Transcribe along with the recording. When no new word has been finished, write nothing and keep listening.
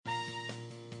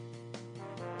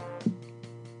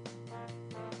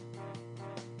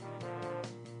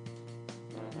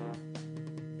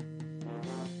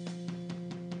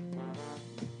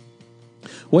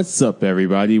What's up,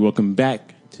 everybody? Welcome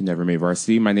back to Never Made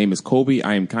Varsity. My name is Colby.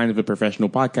 I am kind of a professional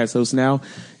podcast host now,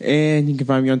 and you can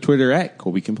find me on Twitter at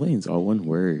Colby Complains, all one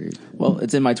word. Well,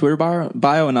 it's in my Twitter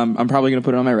bio, and I'm probably going to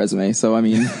put it on my resume. So, I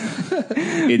mean,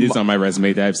 it is on my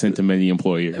resume that I've sent to many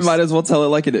employers. Might as well tell it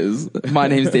like it is. My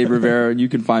name's Dave Rivera, and you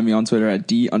can find me on Twitter at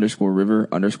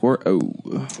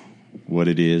D_River_O. What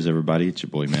it is, everybody? It's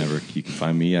your boy Maverick. You can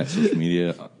find me at social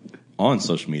media at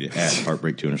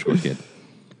Heartbreak2_kid.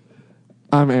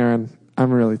 I'm Aaron. I'm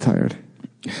really tired.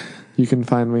 You can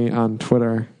find me on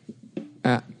Twitter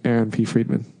at Aaron P.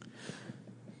 Friedman.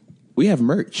 We have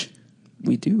merch.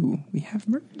 We do. We have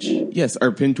merch. Yes,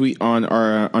 our pinned tweet on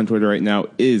Twitter right now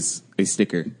is a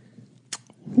sticker.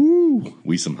 Woo!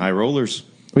 We some high rollers.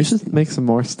 We should make some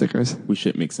more stickers. We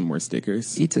should make some more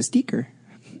stickers. It's a sticker.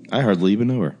 I hardly even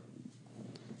know her.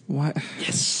 What?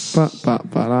 Yes. There's so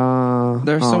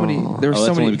many. There's so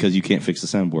That's many. only because you can't fix the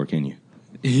soundboard, can you?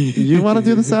 You want to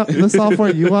do the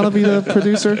software? You want to be the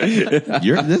producer?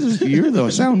 You're the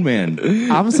sound man.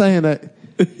 I'm saying that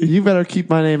you better keep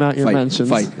my name out your mentions.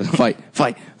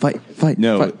 Fight.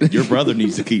 No, your brother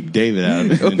needs to keep David out of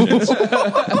his mentions.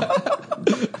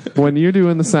 When you're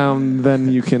doing the sound,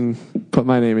 then you can put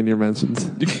my name in your mentions.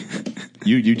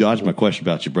 You dodged my question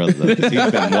about your brother, though, because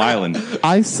he's been wilding.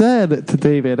 I said to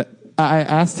David, I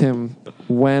asked him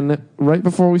right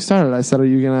before we started, I said, are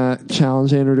you going to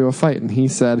challenge Andrew to a fight? And he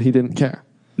said he didn't care.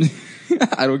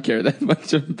 I don't care that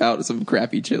much about some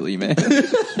crappy chili, man.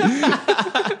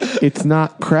 It's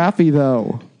not crappy,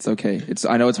 though. It's okay.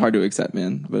 I know it's hard to accept,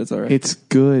 man, but it's all right. It's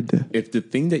good. If the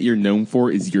thing that you're known for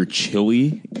is your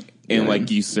chili and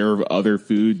like you serve other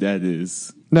food, that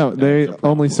is... No, they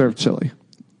only serve chili.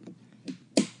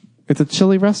 It's a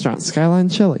chili restaurant, Skyline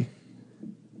Chili.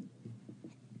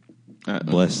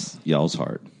 Bless y'all's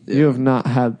heart. Yeah. You have not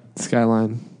had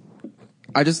Skyline.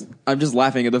 I'm just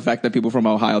laughing at the fact that people from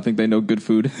Ohio think they know good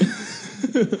food.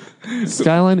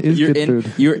 Skyline is good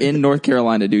food. You're in North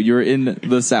Carolina, dude. You're in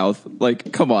the South.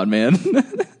 Like, come on, man.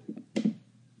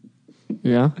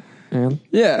 Yeah, and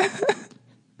yeah.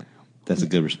 That's a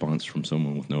good response from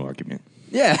someone with no argument.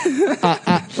 Yeah.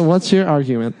 What's your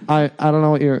argument? I don't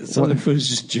know what your... Southern food is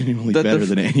just genuinely better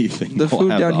than anything. The food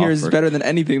down here is better than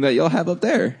anything that y'all have up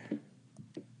there.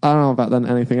 I don't know about that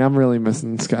anything. I'm really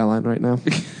missing Skyline right now.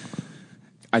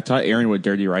 I taught Aaron what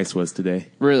dirty rice was today.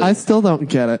 Really? I still don't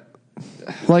get it.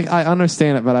 Like, I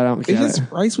understand it, but I don't get it. It's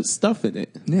rice with stuff in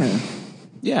it. Yeah.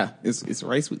 Yeah, it's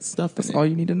rice with stuff in it. That's all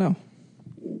you need to know.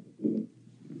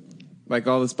 Like,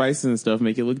 all the spices and stuff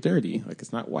make it look dirty. Like,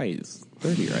 it's not white. It's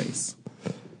dirty rice.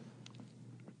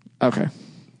 Okay.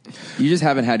 You just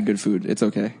haven't had good food. It's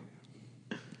okay.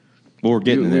 Well, we're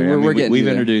getting there. We've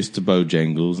there. introduced to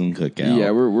Bojangles and Cookout. Yeah,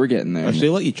 we're getting there. I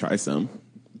should let you try some.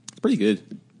 It's pretty good.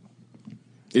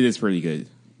 It is pretty good.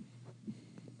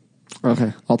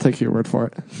 Okay, I'll take your word for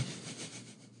it.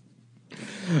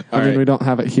 I mean, right. we don't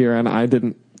have it here, and I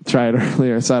didn't try it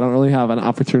earlier, so I don't really have an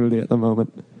opportunity at the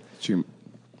moment. True.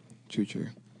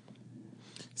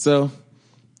 So,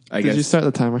 I guess... Did you start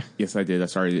the timer? Yes, I did. I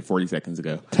started it 40 seconds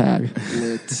ago. Tag.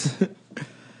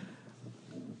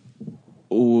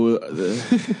 I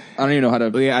don't even know how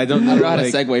to... Yeah, I don't know how to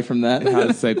segue from that. How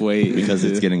to segue. Because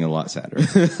it's getting a lot sadder.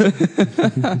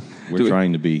 We're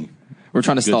trying to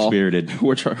stall. Good-spirited.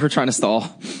 We're trying to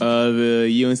stall.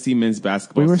 The UNC men's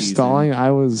basketball We were season. stalling.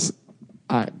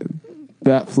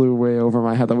 That flew way over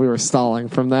my head that we were stalling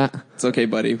from that. It's okay,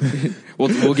 buddy.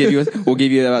 We'll give you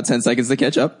about 10 seconds to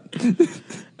catch up.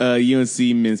 UNC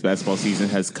men's basketball season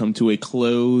has come to a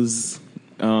close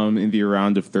in the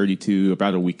round of 32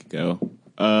 about a week ago.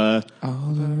 All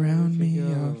around me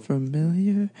are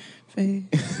familiar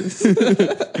faces.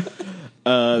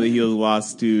 The Heels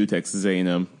lost to Texas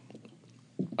A&M.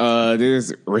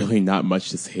 There's really not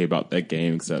much to say about that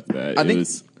game except that I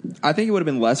think it would have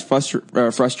been less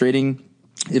frustrating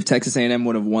if Texas A&M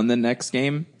would have won the next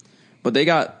game, but they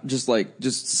got just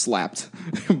slapped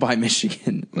by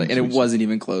Michigan, and it wasn't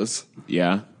even close.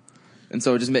 Yeah, and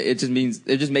so it just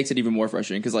makes it even more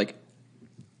frustrating because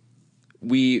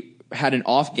we had an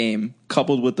off game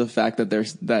coupled with the fact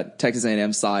that Texas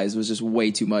A&M size was just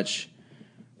way too much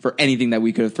for anything that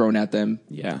we could have thrown at them.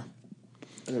 Yeah,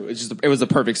 it was a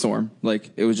perfect storm.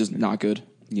 Like, it was just not good.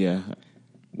 Yeah.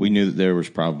 We knew that there was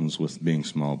problems with being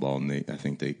small ball, and I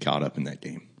think they caught up in that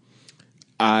game.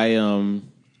 I'm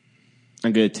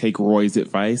going to take Roy's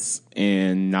advice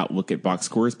and not look at box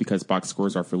scores because box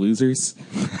scores are for losers.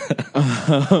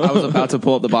 I was about to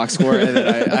pull up the box score, and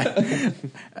then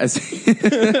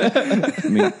I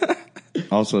mean,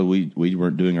 also, we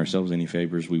weren't doing ourselves any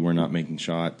favors. We were not making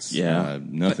shots. Yeah.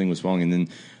 Nothing was falling. And then,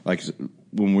 like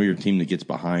when we're a team that gets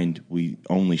behind, we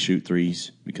only shoot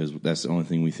threes because that's the only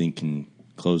thing we think can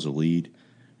close a lead.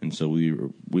 And so we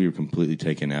were completely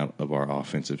taken out of our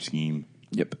offensive scheme.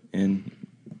 Yep. And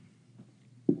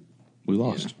we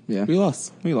lost. Yeah. We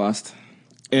lost.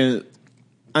 And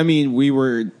I mean, we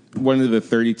were one of the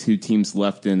 32 teams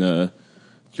left in a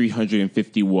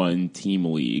 351 team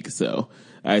league. So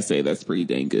I say that's pretty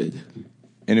dang good.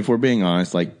 And if we're being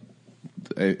honest, like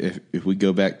if we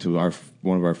go back to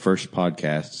one of our first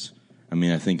podcasts, I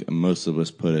mean, I think most of us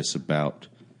put us about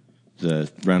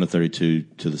the round of 32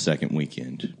 to the second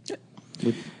weekend.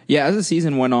 Yeah, as the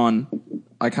season went on,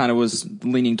 I kind of was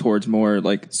leaning towards more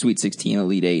like Sweet 16,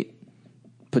 Elite 8,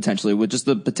 potentially, with just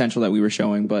the potential that we were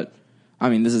showing. But I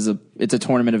mean, it's a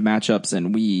tournament of matchups,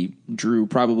 and we drew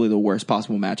probably the worst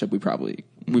possible matchup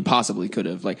we possibly could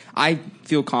have. Like, I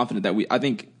feel confident that I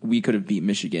think we could have beat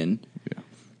Michigan,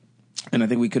 and I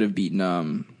think we could have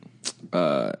beaten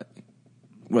what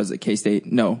was it, K-State?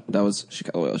 No, that was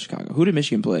Chicago. Who did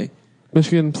Michigan play?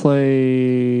 Michigan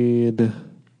played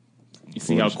You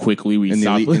see how quickly we In the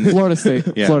stopped. elite- in the- Florida State.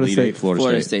 Yeah, Florida Elite State. Eight,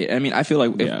 Florida State. I mean, I feel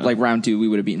like Yeah. like round 2 we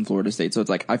would have beaten Florida State. So it's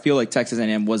like I feel like Texas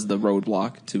A&M was the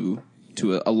roadblock to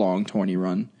a long tourney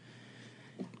run.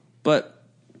 But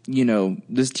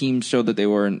this team showed that they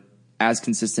weren't as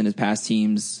consistent as past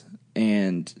teams,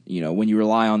 and when you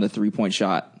rely on the 3-point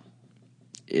shot,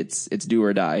 it's do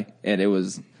or die, and it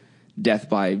was death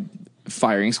by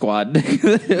firing squad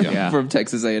from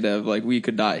Texas A&M. Like, we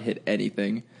could not hit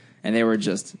anything, and they were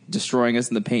just destroying us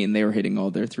in the paint, and they were hitting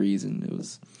all their threes, and it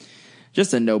was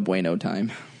just a no bueno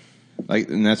time.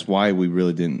 And that's why we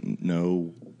really didn't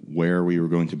know where we were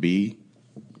going to be,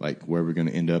 like where we were going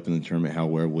to end up in the tournament, how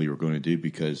well we were going to do,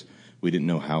 because we didn't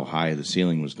know how high the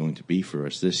ceiling was going to be for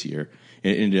us this year.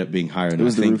 It ended up being higher, I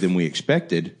think, than we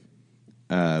expected,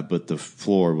 but the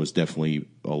floor was definitely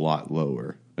a lot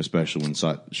lower, especially when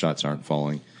shots aren't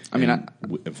falling. I mean,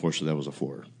 unfortunately, that was a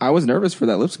 4. I was nervous for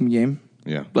that Lipscomb game.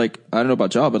 Yeah. Like, I don't know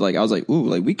about y'all, but like I was like, ooh,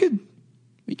 like we could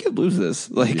lose this.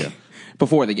 Like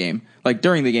before the game. Like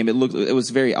during the game it was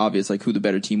very obvious like who the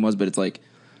better team was, but it's like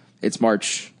it's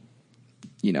March.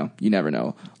 You never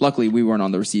know. Luckily we weren't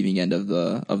on the receiving end of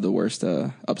the worst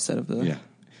upset of the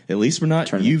At least we're not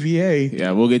tournament. UVA.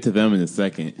 Yeah, we'll get to them in a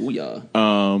second. Ooh, yeah.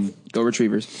 Go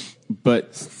Retrievers.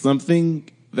 But something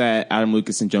that Adam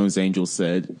Lucas and Jones Angels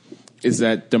said is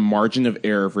that the margin of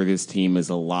error for this team is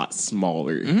a lot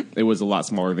smaller. Mm-hmm. It was a lot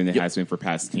smaller than it has been for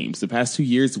past teams. The past 2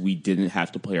 years, we didn't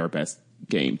have to play our best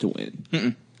game to win.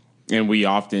 Mm-mm. And we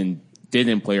often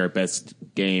didn't play our best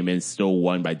game and still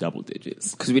won by double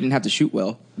digits. Because we didn't have to shoot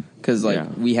well. Because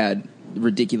we had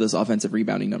ridiculous offensive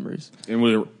rebounding numbers. And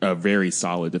we're a very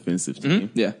solid defensive team.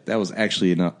 Mm-hmm. Yeah. That was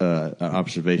actually an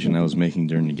observation I was making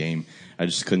during the game. I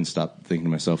just couldn't stop thinking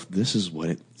to myself, this is what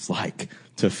it's like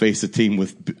to face a team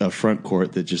with a front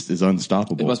court that just is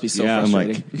unstoppable. It must be so I'm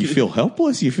frustrating. like, you feel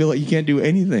helpless? You feel like you can't do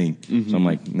anything. Mm-hmm. So I'm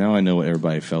like, now I know what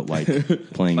everybody felt like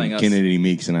playing Kennedy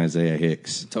Meeks and Isaiah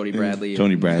Hicks. Tony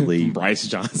Bradley. Bryce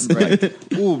Johnson.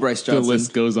 Right. Ooh, Bryce Johnson. The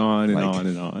list goes on and on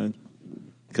and on.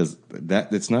 Because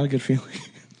it's not a good feeling.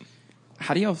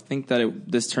 How do y'all think that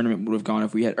this tournament would have gone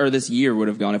if we had, or this year would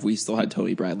have gone if we still had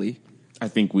Tony Bradley? I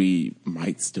think we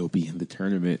might still be in the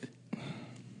tournament.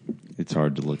 It's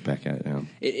hard to look back at it now.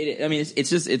 I mean,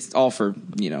 it's all for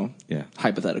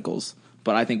hypotheticals,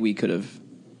 but I think we could have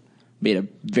made a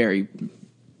very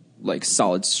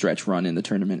solid stretch run in the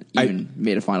tournament, even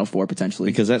made a Final Four potentially,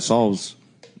 because that solves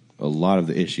a lot of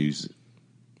the issues.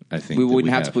 I think we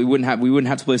wouldn't have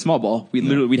to play small ball.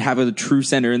 We'd have a true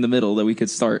center in the middle that we could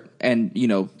start, and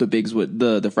the bigs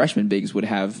the freshman bigs would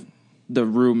have the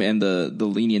room and the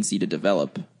leniency to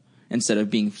develop instead of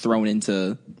being thrown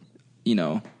into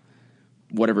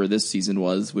whatever this season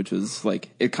was, which was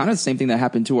it kind of the same thing that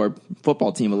happened to our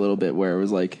football team a little bit, where it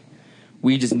was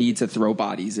we just need to throw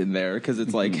bodies in there because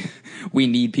it's we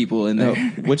need people in there.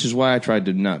 Which is why I tried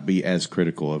to not be as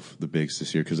critical of the bigs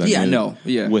this year, because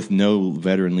with no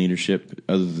veteran leadership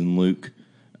other than Luke,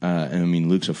 and I mean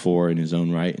Luke's a 4 in his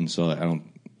own right, and so I don't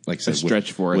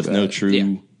stretch for with no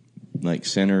true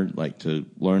center to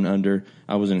learn under.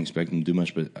 I wasn't expecting to do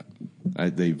much, but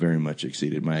they very much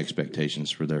exceeded my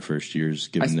expectations for their first years,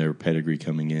 given their pedigree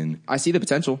coming in. I see the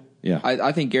potential. Yeah,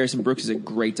 I think Garrison Brooks is a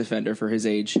great defender for his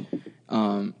age.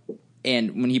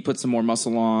 And when he puts some more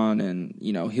muscle on, and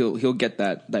he'll get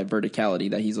that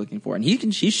verticality that he's looking for, and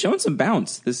he's shown some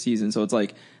bounce this season. So it's I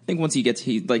think once he gets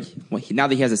now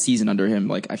that he has a season under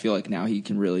him, I feel like now he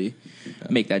can really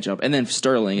make that jump. And then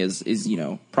Sterling is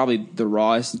probably the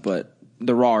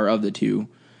rawer of the two,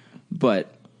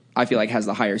 but I feel like has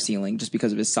the higher ceiling just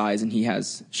because of his size, and he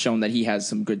has shown that he has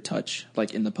some good touch,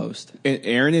 like in the post. And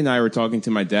Aaron and I were talking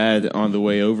to my dad on the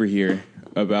way over here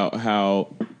about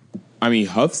how,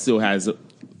 Huff still has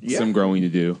some growing to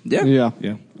do. Yeah.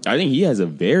 Yeah. I think he has a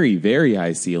very, very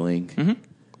high ceiling. Mm-hmm.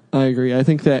 I agree. I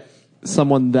think that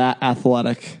someone that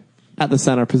athletic at the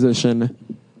center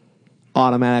position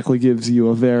automatically gives you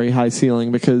a very high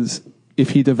ceiling, because if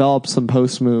he develops some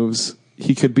post moves,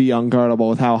 he could be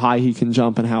unguardable with how high he can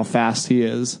jump and how fast he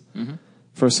is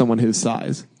for someone his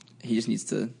size. He just needs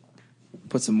to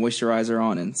put some moisturizer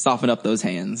on and soften up those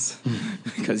hands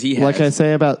because he has. Like I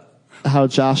say about how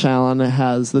Josh Allen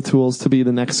has the tools to be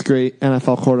the next great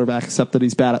NFL quarterback, except that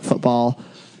he's bad at football.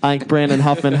 I think Brandon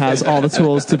Huffman has all the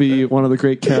tools to be one of the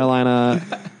great Carolina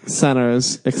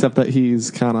centers, except that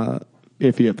he's kind of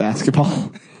iffy at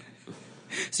basketball.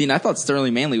 See, and I thought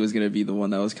Sterling Manley was going to be the one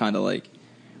that was kind of like,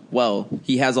 well,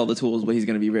 he has all the tools, but he's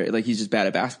going to be he's just bad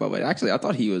at basketball. But actually, I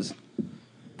thought he was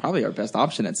probably our best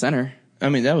option at center. I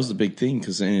mean, that was the big thing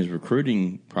because in his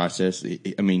recruiting process,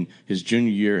 his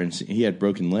junior year, and he had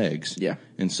broken legs. Yeah.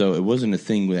 And so it wasn't a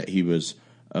thing that he was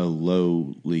a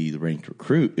lowly ranked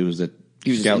recruit. It was that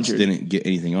scouts didn't get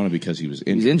anything on him because he was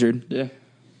injured. He's injured. Yeah.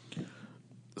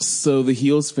 So the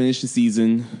Heels finished the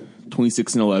season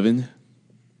 26-11.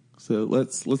 So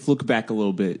let's look back a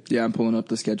little bit. Yeah, I'm pulling up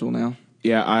the schedule now.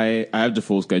 Yeah, I have the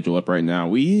full schedule up right now.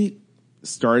 We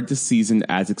started the season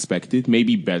as expected,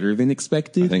 maybe better than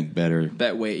expected. I think better.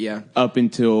 Bet weight, yeah. Up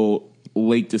until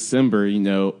late December,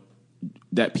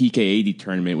 that PK80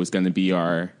 tournament was going to be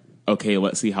our, okay,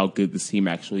 let's see how good this team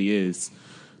actually is.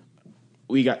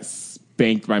 We got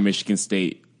spanked by Michigan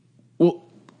State. Well,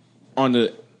 on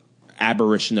the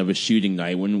aberration of a shooting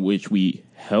night in which we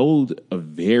held a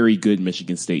very good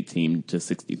Michigan State team to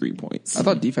 63 points. I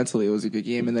thought defensively it was a good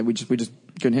game, and then we just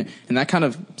couldn't hit. And that kind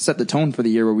of set the tone for the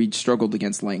year where we struggled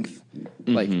against length.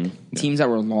 Like teams that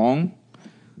were long,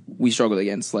 we struggled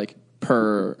against. Like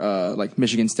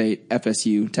Michigan State,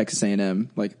 FSU, Texas A&M.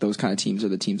 Like those kind of teams are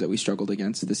the teams that we struggled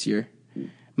against this year.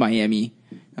 Miami,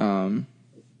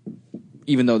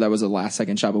 even though that was a last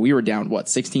second shot, but we were down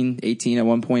 16-18 at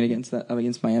one point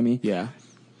against Miami. Yeah.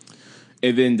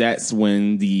 And then that's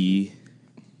when the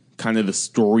kind of the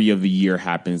story of the year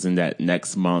happens in that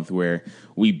next month, where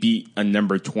we beat a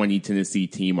number 20 Tennessee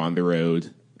team on the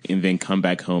road and then come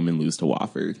back home and lose to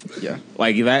Wofford. Yeah.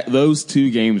 Like those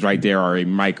two games right there are a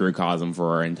microcosm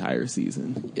for our entire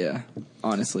season. Yeah,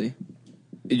 honestly.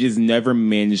 It just never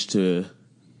managed to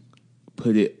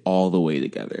put it all the way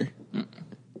together.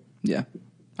 Yeah,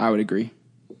 I would agree.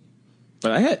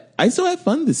 But I still had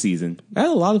fun this season. I had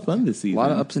a lot of fun this season. A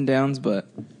lot of ups and downs, but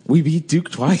we beat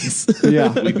Duke twice.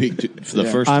 Yeah. We beat Duke for the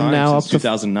Yeah. first I'm time now since up to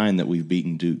 2009 that we've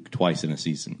beaten Duke twice in a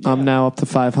season. I'm now up to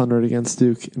 500 against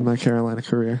Duke in my Carolina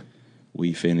career.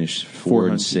 We finished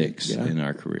 400, 4-6 yeah. in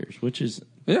our careers, which is,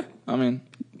 yeah, I mean,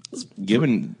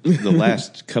 given the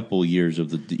last couple years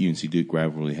of the UNC Duke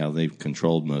rivalry, how they've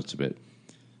controlled most of it,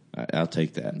 I'll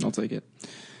take that. I'll take it.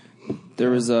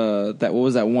 There was what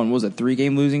was that one? What was a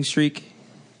 3-game losing streak?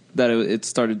 That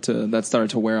started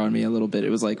to wear on me a little bit. It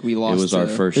was like we lost. It was our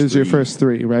first. It was your first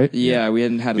three, right? Yeah, we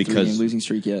hadn't had a Because 3-game losing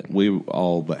streak yet. We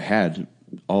all but had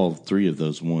all three of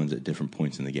those ones at different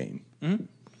points in the game. It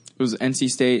was NC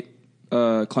State,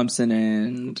 Clemson,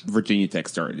 and Virginia Tech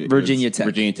started. Virginia Tech.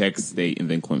 Virginia Tech State, and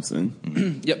then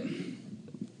Clemson. Yep.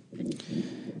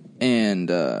 And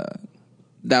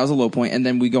that was a low point, and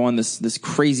then we go on this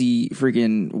crazy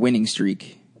freaking winning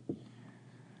streak,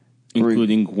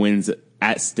 Including wins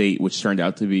at State, which turned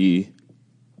out to be,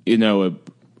 a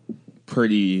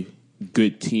pretty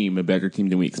good team, a better team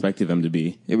than we expected them to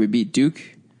be. Yeah, we beat Duke.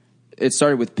 It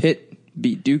started with Pitt,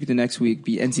 beat Duke the next week,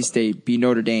 beat NC State, beat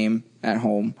Notre Dame at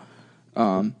home,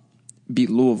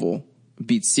 beat Louisville,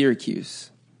 beat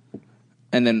Syracuse,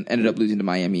 and then ended up losing to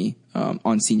Miami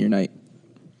on senior night.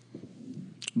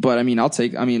 But,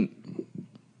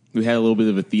 we had a little bit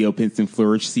of a Theo Pinson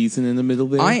flourish season in the middle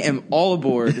there. I am all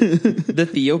aboard the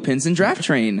Theo Pinson draft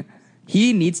train.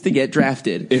 He needs to get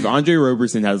drafted. If Andre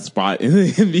Roberson has a spot in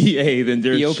the NBA, then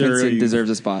there's Theo Pinson deserves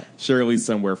a spot. surely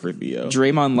somewhere for Theo.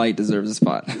 Draymond Light deserves a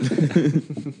spot.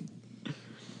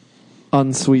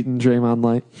 Unsweetened Draymond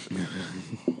Light.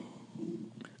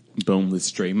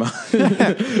 Boneless Draymond.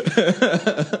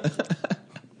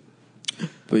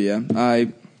 But yeah,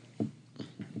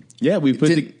 Yeah, we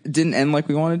didn't end like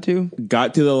we wanted to.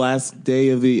 got to the last day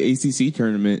of the ACC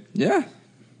tournament. Yeah,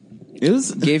 It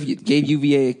was gave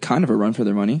UVA kind of a run for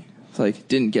their money. It's like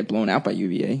didn't get blown out by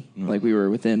UVA. Like we were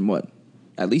within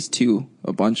at least two,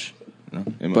 a bunch.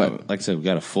 And But- like I said, we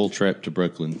got a full trip to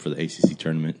Brooklyn for the ACC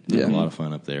tournament. Yeah. Had a lot of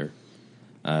fun up there.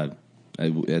 I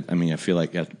mean, I feel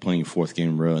like after playing a fourth game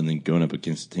in a row and then going up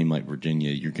against a team like Virginia,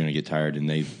 you're going to get tired. And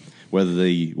they, whether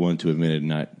they wanted to admit it or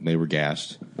not, they were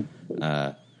gassed.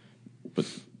 But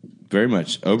very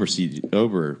much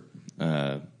went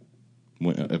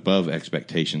above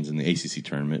expectations in the ACC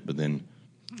tournament, but then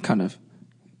kind of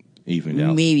evened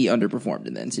out. maybe underperformed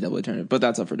in the NCAA tournament. But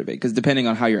that's up for debate because depending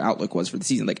on how your outlook was for the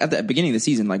season, like at the beginning of the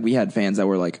season, like we had fans that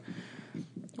were like,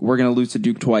 "We're going to lose to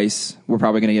Duke twice. We're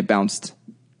probably going to get bounced."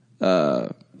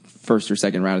 First or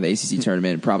second round of the ACC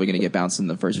tournament, probably going to get bounced in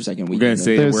the first or second week. We're going to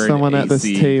say There's we're someone at this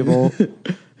table.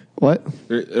 What?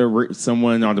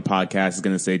 Someone on the podcast is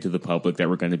going to say to the public that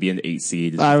we're going to be an 8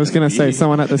 seed. I was going to say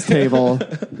someone at this table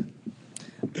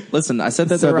Listen, I said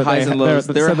that said there were highs and lows.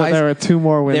 there were 2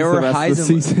 more wins. There were the rest highs of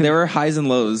the and season. there were highs and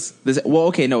lows. Well,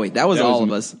 okay, no wait, that was all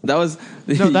of us. That was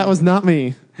No, that was not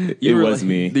me. It was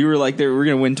me. You were like, we're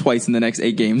going to win twice in the next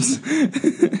 8 games,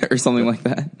 or something like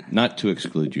that. Not to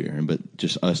exclude you, Aaron, but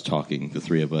just us talking, the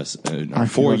three of us, in I our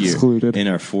feel excluded. in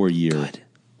our 4-year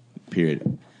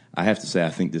period. I have to say, I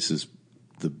think this is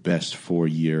the best 4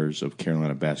 years of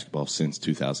Carolina basketball since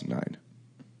 2009.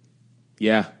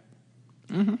 Yeah.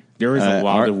 There was a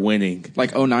lot of winning.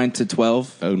 Like 09 to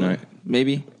 12, 09.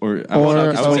 maybe, Or I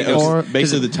would say it was or-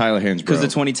 basically the Tyler Hansbrough. because the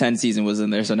 2010 season was in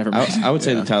there, so never mind. I would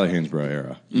say the Tyler Hansbrough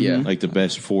era. Yeah. Like the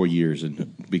best 4 years,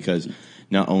 and because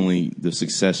not only the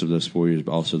success of those 4 years,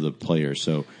 but also the players.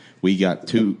 So we got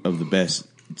 2 of the best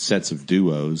sets of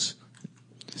duos,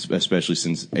 especially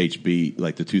since HB,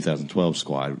 like the 2012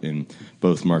 squad, in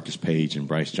both Marcus Page and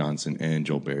Bryce Johnson and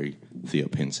Joel Berry, Theo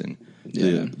Pinson.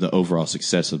 Yeah. The overall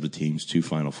success of the teams, 2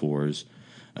 Final Fours,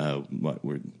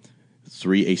 we're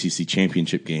 3 ACC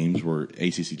championship games. We're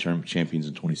ACC tournament champions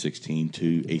in 2016.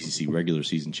 2 ACC regular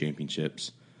season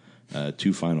championships.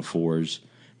 2 Final Fours.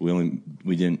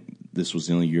 This was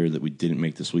the only year that we didn't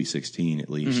make the Sweet 16 at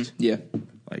least. Yeah.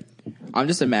 Like I'm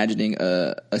just imagining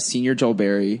a senior Joel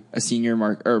Berry, a senior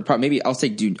maybe I'll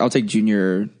take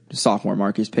junior sophomore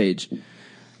Marcus Page,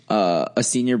 a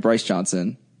senior Bryce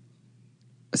Johnson,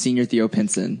 a senior Theo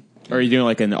Pinson. Or are you doing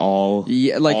like an all?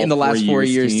 Yeah, like all in the last 4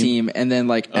 years team? team, and then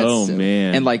like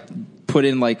Man, and like put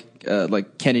in like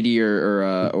Kennedy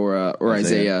or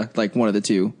Isaiah, like one of the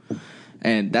 2,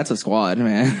 and that's a squad,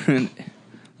 man.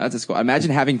 That's a squad.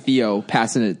 Imagine having Theo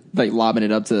passing it, like lobbing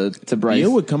it up to Bryce. Theo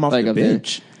would come off like the up there.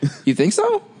 bench. You think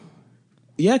so?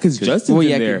 Yeah, because Justin's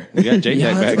in there. we got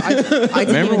J-Tech back. I didn't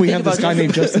Remember even we think have this about guy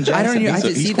named Justin I don't Jackson.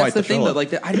 even, He's see, quite that's the the thing, fella. though.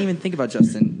 Like, I didn't even think about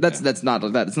Justin. That's not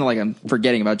that. It's not like I'm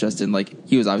forgetting about Justin. Like,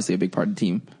 he was obviously a big part of the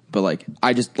team, but like,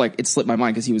 I just like it slipped my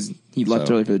mind because he left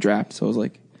So- early for the draft. So I was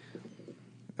like,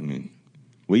 I mean,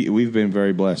 we've been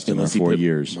very blessed in our Unless he 4 put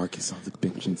years. Marcus on the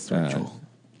bench and start Joel.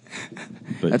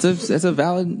 But that's a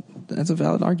valid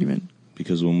argument.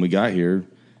 because when we got here,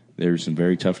 there were some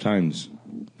very tough times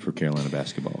for Carolina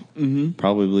basketball. Mm-hmm.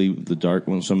 Probably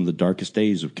some of the darkest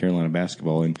days of Carolina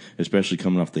basketball, and especially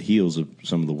coming off the heels of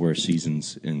some of the worst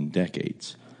seasons in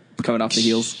decades. Coming off the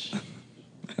heels.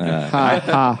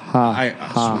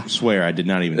 I swear I did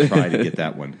not even try to get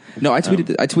that one. No, I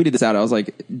tweeted this out. I was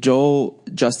like, Joel,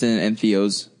 Justin, and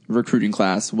Theo's recruiting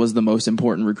class was the most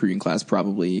important recruiting class,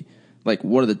 probably. Like,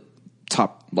 one of the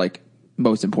top, like,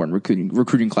 most important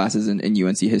recruiting classes in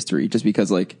UNC history, just because,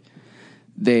 like,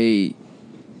 they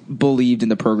believed in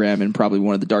the program in probably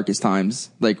one of the darkest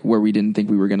times, like, where we didn't think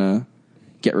we were going to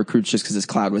get recruits just because this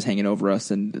cloud was hanging over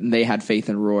us, and they had faith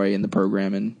in Roy and the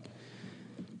program,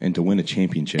 And to win a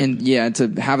championship. and to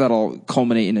have that all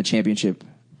culminate in a championship,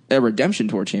 a redemption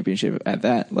tour championship at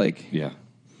that, like, yeah.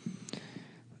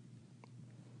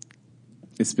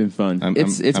 It's been fun. I'm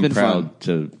It's been proud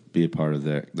to be a part of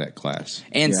that class.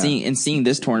 and Yeah. seeing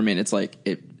this tournament, it's like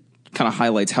it kind of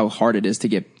highlights how hard it is to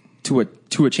get to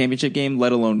a championship game,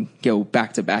 let alone go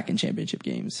back to back in championship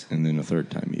games. And then a third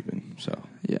time even. So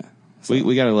Yeah.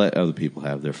 we got to let other people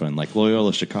have their fun, like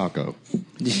Loyola Chicago.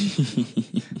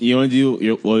 You want to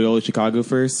do Loyola Chicago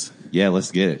first? Yeah,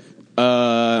 let's get it.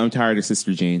 I'm tired of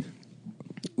Sister Jean.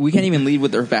 We can't even lead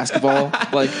with their basketball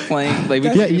like playing. Like we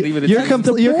Yeah, can't even lead with the you're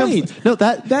team.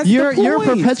 That's you're the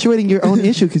point. perpetuating your own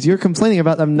issue because you're complaining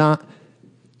about them not.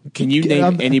 Can you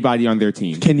name anybody on their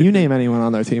team? Can you name anyone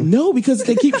on their team? No, because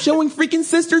they keep showing freaking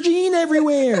Sister Jean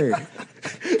everywhere.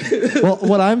 Well,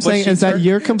 what I'm saying is that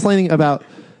you're complaining about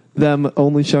them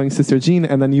only showing Sister Jean,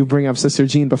 and then you bring up Sister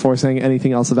Jean before saying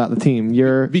anything else about the team.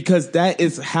 Because that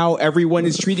is how everyone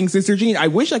is treating Sister Jean. I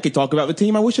wish I could talk about the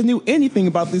team. I wish I knew anything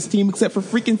about this team except for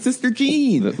freaking Sister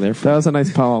Jean. They're That from, was a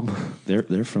nice poem.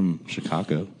 they're from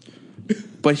Chicago.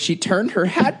 But she turned her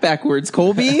hat backwards,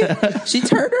 Colby. She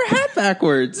turned her hat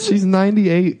backwards. She's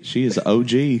 98. She is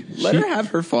OG. Let her have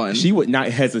her fun. She would not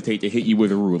hesitate to hit you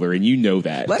with a ruler, and you know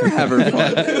that. Let her have her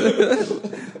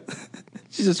fun.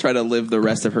 She's just trying to live the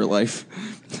rest of her life.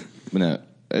 But no,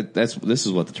 this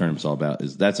is what the tournament's all about.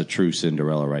 That's a true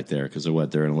Cinderella right there because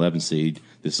they're an 11 seed.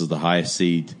 This is the highest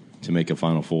seed to make a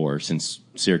Final Four since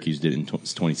Syracuse did in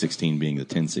 2016, being the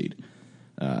 10 seed.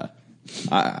 I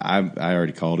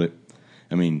already called it.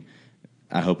 I mean,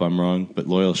 I hope I'm wrong, but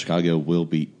Loyola Chicago will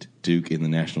beat Duke in the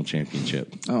national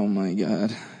championship. Oh my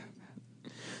God.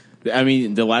 I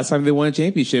mean, the last time they won a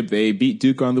championship, they beat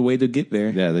Duke on the way to get there.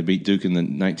 Yeah, they beat Duke in the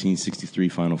 1963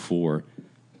 Final Four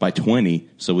by 20,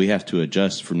 so we have to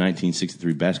adjust for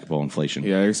 1963 basketball inflation.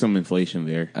 Yeah, there's some inflation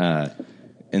there.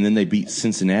 And then they beat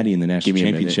Cincinnati in the national Give me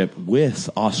a championship with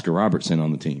Oscar Robertson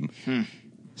on the team.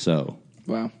 So,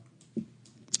 Wow.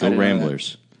 go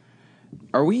Ramblers.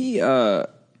 Are we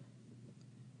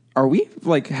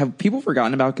like, have people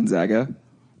forgotten about Gonzaga?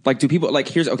 Like, do people like?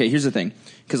 Here's the thing,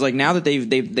 because like now that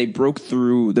they broke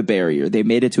through the barrier, they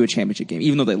made it to a championship game,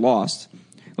 even though they lost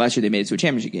last year. They made it to a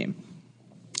championship game,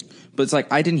 but it's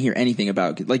like I didn't hear anything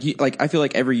about like I feel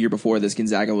like every year before this,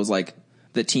 Gonzaga was like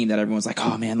the team that everyone's like,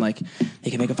 oh man, like they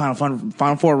can make a Final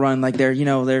Four run, like they're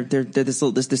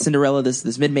this Cinderella,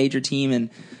 this mid major team,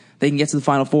 and they can get to the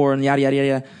Final Four and yada yada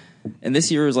yada. And this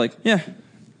year was like, yeah,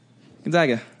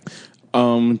 Gonzaga.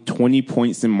 20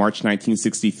 points in March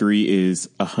 1963 is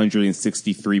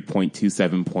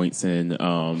 163.27 points in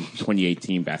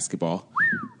 2018 basketball.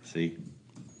 See?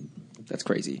 That's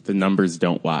crazy. The numbers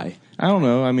don't lie. I don't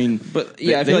know. I mean, But,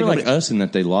 yeah, I they feel were like like nobody- us in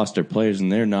that they lost their players,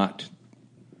 and they're not.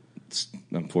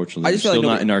 Unfortunately, I just they're feel still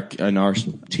like not in our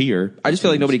tier. I just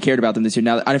feel like nobody cared about them this year.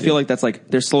 Now I feel like that's like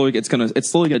it's slowly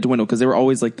gonna dwindle because they were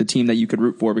always like the team that you could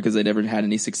root for because they never had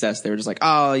any success. They were just like,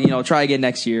 oh, try again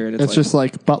next year. And It's just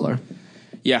like Butler.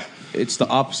 yeah, It's the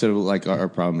opposite of like our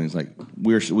problem is like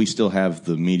we still have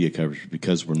the media coverage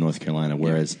because we're North Carolina.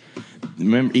 Whereas,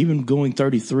 remember, even going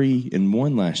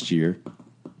 33-1 last year,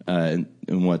 and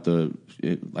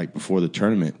like before the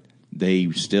tournament, they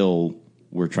still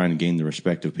were trying to gain the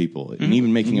respect of people, and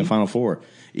even making a Final Four,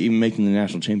 even making the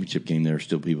national championship game, there are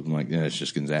still people like, yeah, it's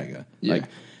just Gonzaga. Yeah. Like,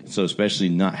 so especially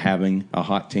not having a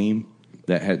hot team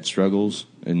that had struggles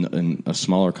in a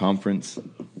smaller conference,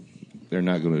 they're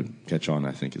not going to catch on,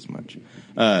 I think, as much.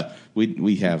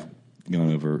 We have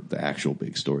gone over the actual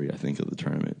big story, I think, of the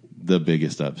tournament, the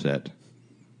biggest upset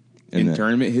In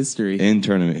tournament history. in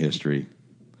tournament history.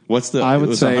 What's the? I would it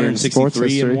was say in sports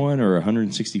 163-1 or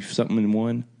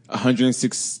 160-something-1.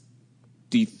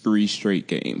 163 straight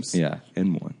games. Yeah,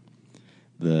 and 1.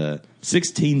 The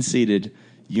 16-seeded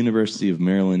University of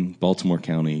Maryland, Baltimore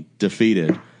County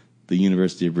defeated the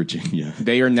University of Virginia.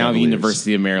 They are now the Cavaliers.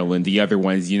 University of Maryland. The other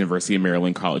one is University of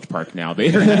Maryland College Park now. They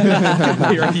are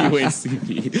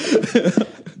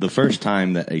UNCP. The first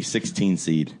time that a 16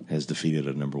 seed has defeated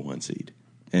a number 1 seed.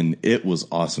 And it was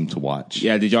awesome to watch.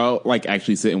 Yeah, did y'all like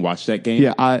actually sit and watch that game?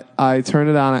 Yeah, I turned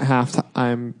it on at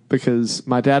halftime because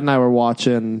my dad and I were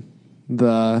watching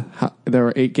there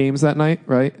were 8 games that night,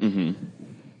 right? Mm-hmm.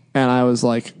 And I was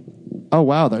like, oh,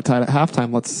 wow, they're tied at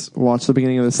halftime. Let's watch the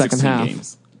beginning of the second 16 half.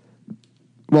 games.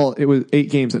 Well, it was 8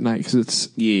 games at night because it's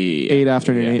Yeah. 8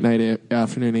 afternoon, Yeah. 8 night, 8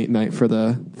 afternoon, 8 night for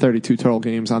the 32 total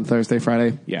games on Thursday,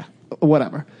 Friday, Yeah.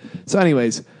 whatever. So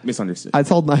anyways, Misunderstood. I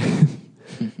told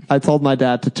my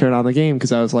dad to turn on the game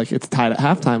because I was like, it's tied at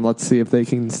halftime. Let's see if they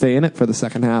can stay in it for the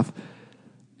second half.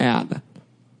 And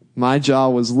my jaw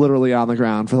was literally on the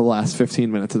ground for the last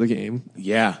 15 minutes of the game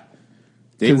yeah.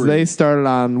 because they started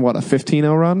on a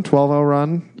 15-0 run, 12-0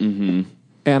 run. Mm-hmm.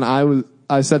 And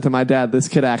I said to my dad, this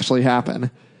could actually happen.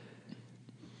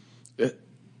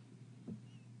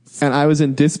 And I was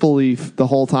in disbelief the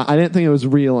whole time. I didn't think it was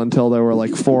real until there were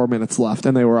like 4 minutes left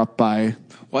and they were up by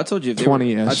Well, I told you if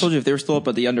 20-ish. I told you if they were still up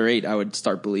at the under 8, I would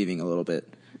start believing a little bit.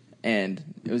 And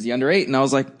it was the under 8, and I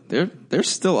was like, they're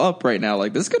still up right now.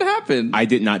 Like, this could happen. I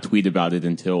did not tweet about it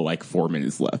until like 4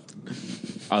 minutes left.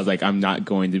 I was like, I'm not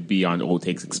going to be on Old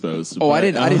Takes Exposed. Oh, I but-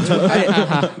 didn't.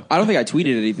 I don't think I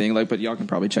tweeted anything. Like, but y'all can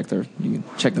probably check you can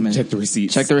check them in. Check the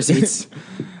receipts. Check the receipts.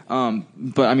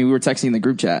 But I mean, we were texting in the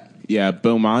group chat. Yeah,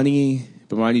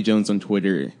 Bomani Jones on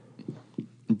Twitter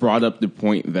brought up the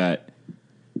point that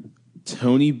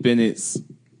Tony Bennett's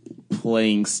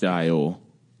playing style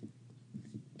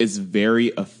is very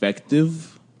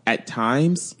effective at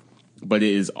times, but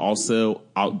it is also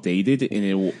outdated, and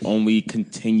it will only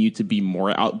continue to be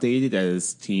more outdated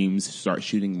as teams start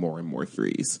shooting more and more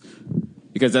threes.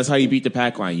 Because that's how you beat the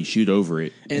pack line. You shoot over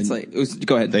it. And it's like,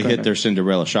 go ahead. They Go hit ahead. their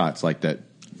Cinderella shots like that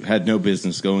had no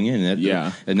business going in.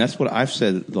 And that's what I've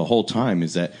said the whole time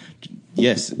is that,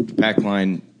 yes, pack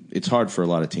line, it's hard for a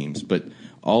lot of teams, but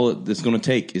all it's going to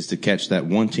take is to catch that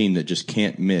one team that just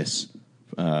can't miss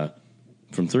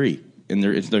from three, and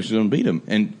they're going to beat them.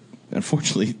 And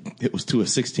unfortunately, it was to a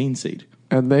 16 seed.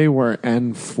 And they were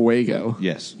en fuego.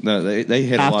 Yes. No, they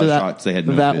had After a lot that, of shots. They had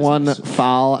no that business. one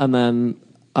foul, and then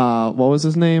what was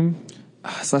his name?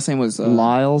 His last name was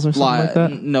Lyles or something like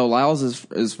that? No, Lyles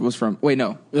was from. Wait,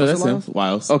 no. No, Was that's it him. Lyles?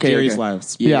 Lyles. Okay, Darius okay.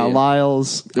 Lyles. Yeah,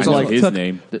 Lyles. I know his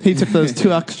name. He took those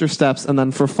 2 extra steps, and then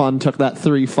for fun took that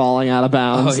 3 falling out of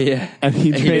bounds. Oh yeah, and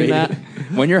he drained that.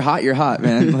 When you're hot,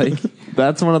 man. Like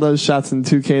That's one of those shots in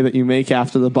 2K that you make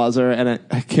after the buzzer, and it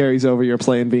carries over your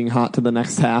play and being hot to the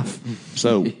next half.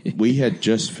 So we had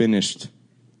just finished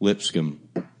Lipscomb,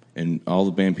 and all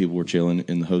the band people were chilling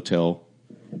in the hotel,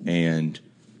 and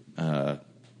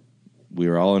we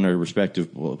were all in our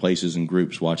respective places and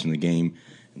groups watching the game.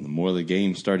 And the more the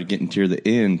game started getting to the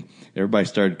end, everybody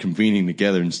started convening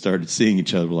together and started seeing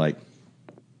each other like,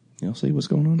 y'all see what's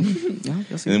going on here? yeah,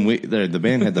 And then the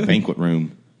band had the banquet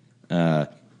room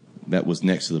that was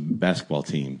next to the basketball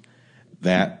team.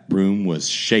 That room was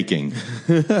shaking.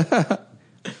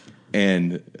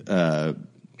 And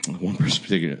one person in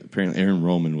particular, apparently Aaron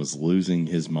Roman was losing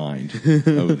his mind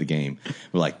over the game.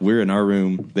 We're in our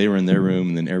room, they were in their room,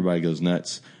 and then everybody goes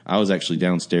nuts. I was actually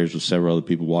downstairs with several other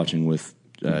people watching with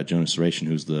Jonas Saration,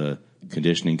 who's the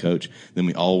conditioning coach. Then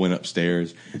we all went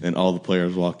upstairs, and all the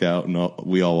players walked out, and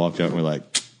we all walked out, and we're like,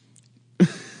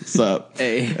 what's up?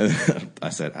 Hey. And I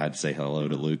said I'd say hello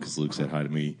to Luke because Luke said hi to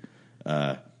me.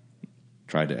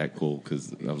 Tried to act cool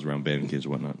because I was around band and kids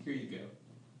and whatnot. Here you go.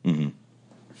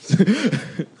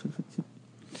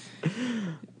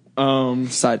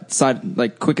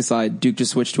 Quick aside, Duke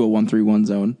just switched to a 1-3-1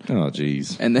 zone, Oh,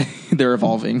 jeez. and they're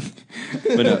evolving.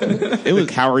 But It was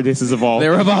cowardice is evolved.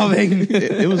 They're evolving.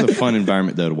 it was a fun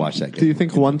environment, though, to watch that Do you game.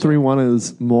 think 1-3-1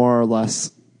 is more or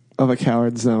less of a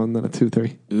coward zone than a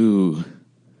 2-3? Ooh,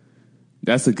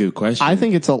 that's a good question. I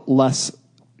think it's a less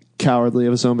cowardly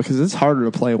of a zone because it's harder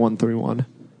to play 1-3-1.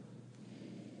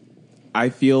 I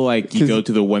feel like you go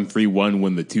to the 1-3-1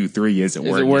 when the 2-3 isn't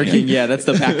Is working. it working? Yeah, that's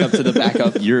the backup to the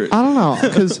backup. I don't know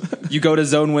because You go to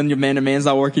zone when your man-to-man's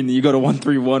not working. You go to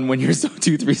 1-3-1 when your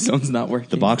 2-3 zone's not working.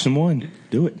 The boxing one.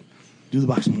 Do it. Do the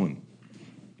boxing one.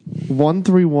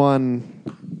 1-3-1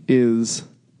 is.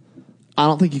 I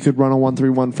don't think you could run a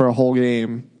 1-3-1 for a whole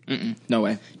game. No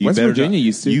way. West better Virginia not,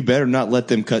 used to. You better not let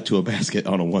them cut to a basket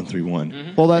on a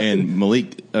 1-3-1. Well, that And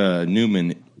Malik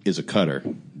Newman is a cutter,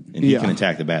 and he Yeah. can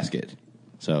attack the basket.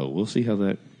 So we'll see how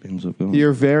that ends up going.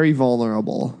 you're very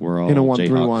vulnerable We're all in a Jayhawks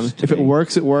 1-3-1. If it today.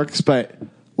 works, it works. But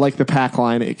like the pack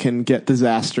line, it can get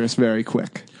disastrous very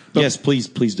quick. Yes, please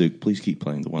do. Please keep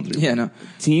playing the 1-3-1. Yeah, no.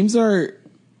 Teams are.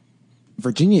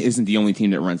 Virginia isn't the only team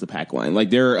that runs the pack line. Like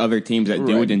there are other teams that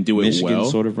do it and do it Michigan well.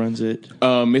 sort of runs it.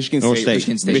 Michigan Or State.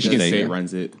 State. Michigan State, State yeah.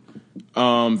 runs it.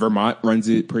 Vermont runs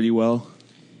it pretty well.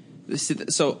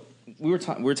 So we were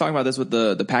talking about this with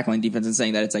the pack line defense and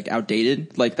saying that it's like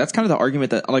outdated. Like that's kind of the argument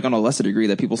that like on a lesser degree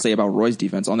that people say about Roy's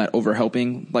defense on that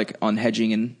overhelping, like on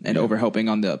hedging and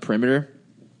overhelping on the perimeter.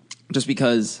 Just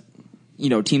because,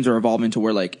 teams are evolving to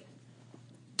where like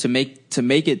to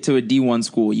make it to a D1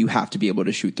 school, you have to be able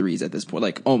to shoot threes at this point.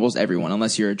 Like almost everyone,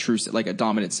 unless you're a true like a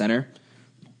dominant center.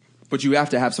 But you have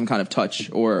to have some kind of touch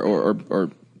or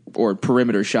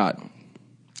perimeter shot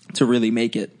to really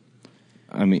make it.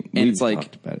 I mean, And we've it's like-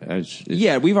 talked about it.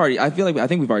 Yeah, I think we've already talked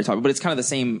about it, but it's kind of the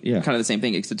same, Yeah. kind of the same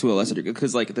thing, except to a lesser degree.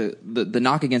 Because like the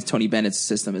knock against Tony Bennett's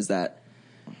system is that,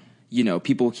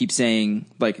 people keep saying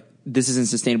like this isn't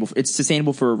sustainable. It's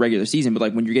sustainable for a regular season, but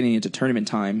like when you're getting into tournament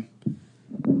time,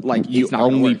 like You're it's not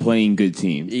gonna only work. playing good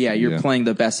teams. Yeah, you're Yeah. playing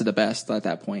the best of the best at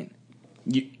that point.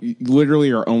 You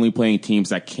literally are only playing teams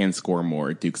that can score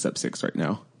more. Duke's up 6 right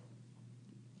now.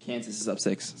 Kansas is up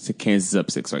 6. So Kansas is up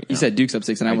 6 right now. You said Duke's up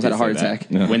 6, and I almost did had a heart say attack.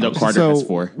 that. Wendell Carter So has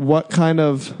 4. what kind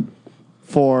of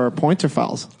for points or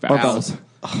fouls? Or Fouls.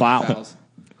 both? Wow. Fouls.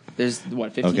 There's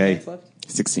 15 Okay. minutes left.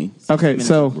 16. Okay,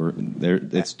 so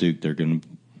It's Duke. They're going to.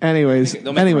 anyways,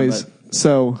 They'll make a run,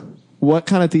 so what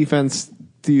kind of defense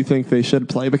do you think they should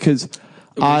play? Because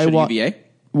Should UVA?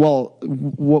 Well,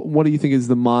 what do you think is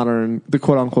the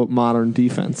quote unquote modern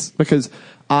defense? Because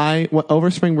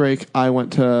over spring break, I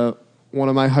went to one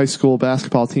of my high school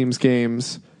basketball team's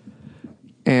games,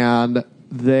 and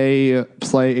they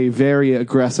play a very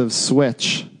aggressive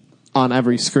switch on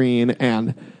every screen,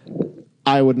 and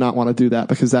I would not want to do that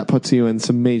because that puts you in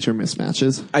some major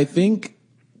mismatches. I think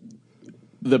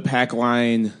the pack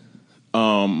line,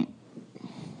 what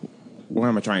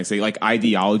am I trying to say? Like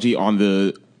ideology on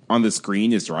the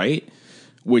screen is right.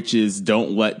 which is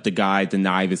don't let the guy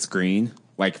deny the screen,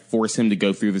 like force him to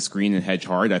go through the screen and hedge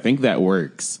hard. I think that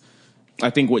works. I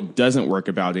think what doesn't work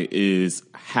about it is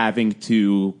having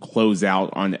to close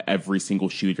out on every single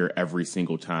shooter every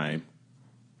single time.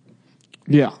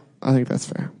 Yeah, I think that's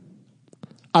fair.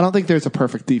 I don't think there's a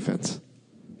perfect defense.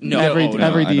 No, every I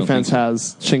don't defense think so.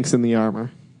 has chinks in the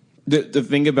armor. The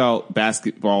thing about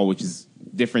basketball, which is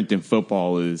different than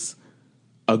football, is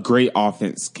a great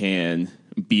offense can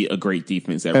beat a great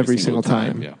defense every single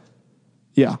time. Yeah.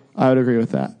 Yeah, I would agree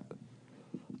with that.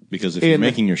 Because if you're And-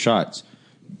 making your shots,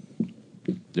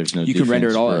 there's no You can render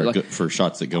it all, for, like- for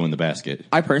shots that go in the basket.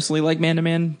 I personally like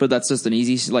man-to-man, but that's just an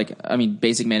easy,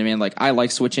 basic man-to-man. Like, I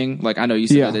like switching. Like, I know you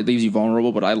said Yeah. that it leaves you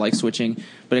vulnerable, but I like switching.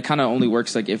 But it kind of only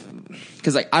works, like,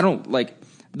 because, like, I don't, like,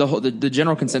 the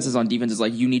general consensus on defense is,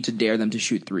 like, you need to dare them to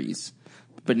shoot threes.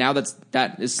 But now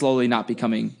that is slowly not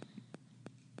becoming.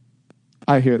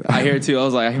 I hear that. I hear it, too. I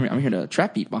was like, I'm hearing a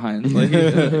trap beat behind. Like,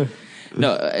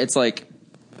 no, it's like,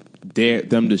 Dare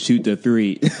them to shoot the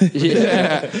three.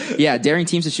 yeah, daring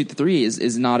teams to shoot the three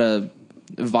is not a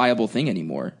viable thing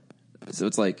anymore. So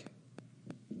it's like,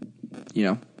 you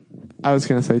know. I was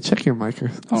going to say, check your mic or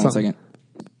Hold on a something.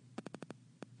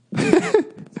 second.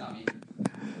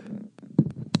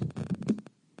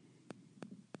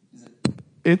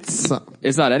 It's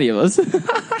It's not any of us.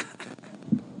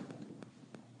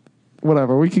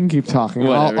 whatever. We can keep talking.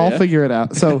 Whatever, I'll yeah. figure it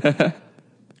out. So,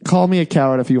 call me a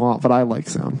coward if you want, but I like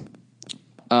zone.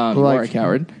 You are a Like-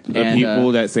 coward. The And,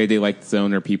 people that say they like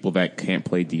zone are people that can't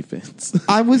play defense.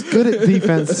 I was good at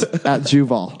defense at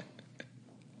Juval.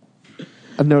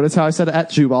 Notice how I said at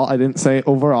Juval. I didn't say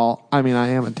overall. I mean, I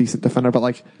am a decent defender, but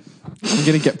like, I'm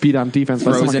going to get beat on defense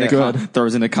by someone good.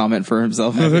 throws in a comment for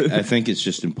himself. I think it's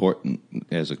just important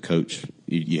as a coach.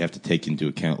 You have to take into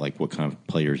account like what kind of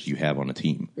players you have on a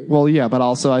team. Well, yeah, but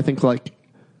also I think like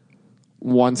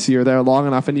once you're there long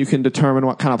enough and you can determine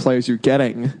what kind of players you're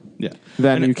getting, Yeah.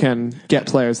 then you can get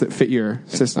players that fit your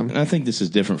system. And I think this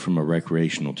is different from a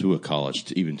recreational to a college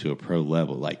to even to a pro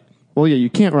level. Like, Well, yeah,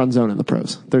 you can't run zone in the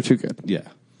pros. They're too good. yeah.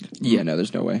 Yeah, no,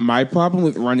 there's no way. My problem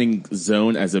with running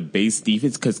zone as a base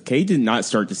defense, because K did not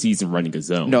start the season running a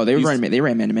zone. No, they ran man to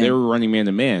man. They were running man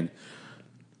to man.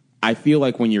 I feel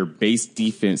like when your base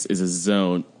defense is a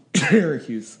zone,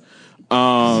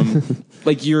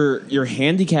 like you're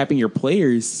handicapping your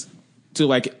players to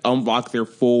like unlock their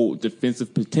full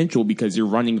defensive potential because you're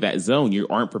running that zone. You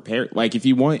aren't prepared. Like if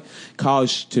you want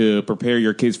college to prepare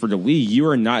your kids for the league, you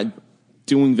are not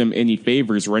doing them any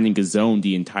favors running a zone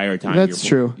the entire time. That's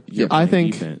true. You're I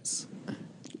playing think- defense.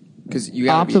 Because you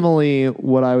gotta Optimally,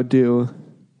 what I would do,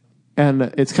 and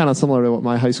it's kind of similar to what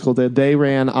my high school did, they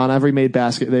ran on every made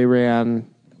basket, they ran,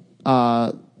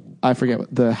 I forget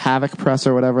what, the Havoc press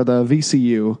or whatever, the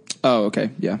VCU. Oh, okay,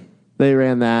 yeah. They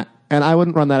ran that. And I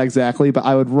wouldn't run that exactly, but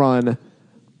I would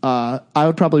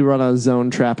probably run a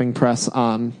zone trapping press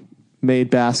on made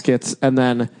baskets. And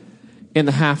then in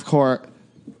the half court,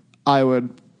 I would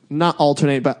not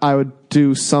alternate, but I would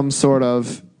do some sort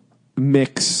of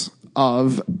mix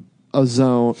of a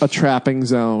zone, a trapping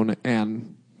zone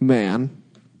and man.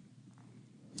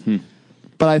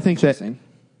 But I think that Interesting.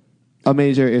 a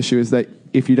major issue is that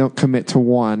if you don't commit to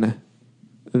one,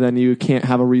 then you can't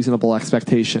have a reasonable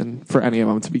expectation for any of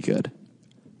them to be good.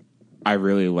 I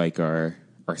really like our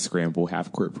scramble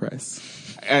half court press.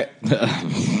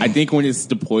 I think when it's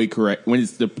deployed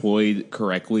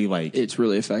correctly, like It's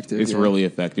really effective. it's yeah. really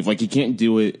effective. Like you can't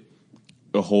do it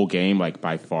the whole game, like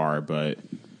by far, but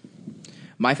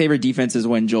My favorite defense is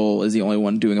when Joel is the only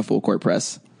one doing a full court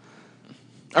press.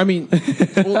 I mean,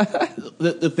 well,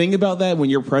 the thing about that when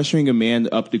you're pressuring a man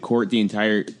up the court the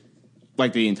entire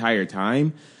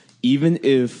time, even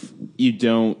if you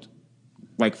don't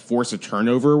like force a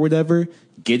turnover or whatever,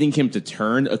 getting him to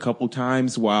turn a couple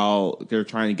times while they're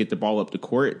trying to get the ball up the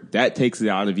court, that takes it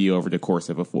out of you over the course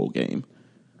of a full game.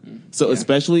 So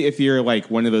especially if you're like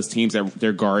one of those teams that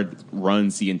their guard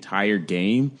runs the entire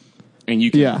game and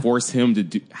you can force him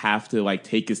to have to like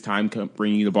take his time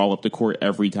bringing the ball up the court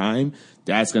every time,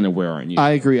 that's going to wear on you.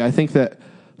 I agree. I think that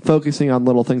focusing on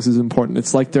little things is important.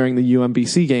 It's like during the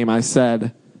UMBC game, I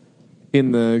said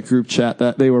in the group chat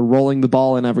that they were rolling the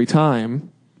ball in every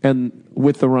time and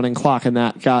with the running clock, and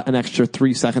that got an extra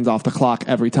 3 seconds off the clock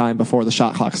every time before the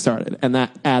shot clock started. And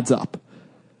that adds up.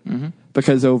 Mm-hmm.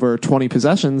 Because over 20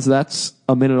 possessions, that's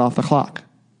a minute off the clock,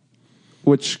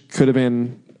 which could have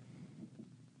been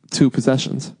 2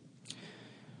 possessions.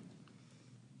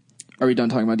 Are we done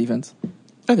talking about defense?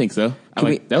 I think so.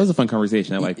 That was a fun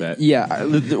conversation. I like that. Yeah.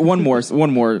 One more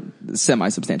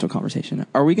semi-substantial conversation.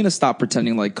 Are we going to stop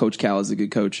pretending like Coach Cal is a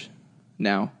good coach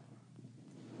now?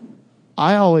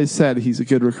 I always said he's a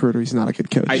good recruiter. He's not a good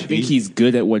coach. I think he's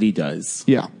good at what he does.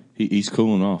 yeah. He's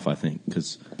cooling off, I think,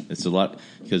 because it's a lot.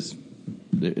 Because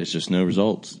it's just no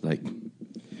results. Like,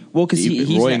 Well, because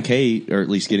he's Roy and Kay are at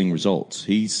least getting results.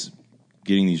 He's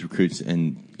getting these recruits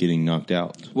and getting knocked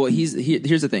out. Well, here's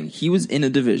the thing. He was in a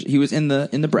division. He was in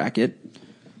the bracket.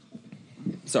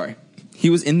 Sorry, he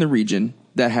was in the region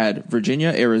that had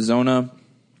Virginia, Arizona.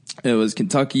 It was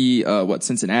Kentucky.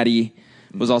 Cincinnati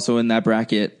was also in that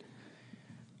bracket.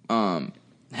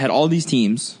 Had all these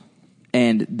teams,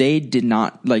 and they did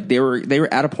not like. They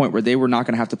were at a point where they were not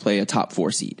going to have to play a top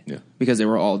 4 seed. Yeah. Because they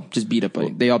were all just beat up.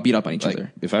 They all beat up on each Like,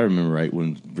 other. if I remember right,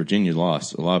 when Virginia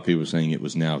lost, a lot of people were saying it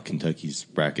was now Kentucky's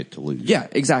bracket to lose. Yeah,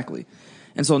 exactly.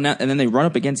 And so now, and then they run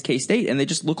up against K-State, and they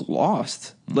just look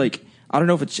lost. Mm-hmm. Like, I don't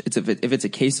know if it's a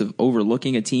case of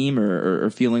overlooking a team or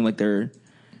feeling like they're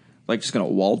like just gonna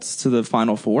waltz to the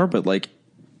Final Four, but like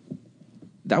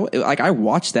that, like I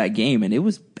watched that game and it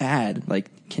was bad.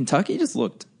 Like Kentucky just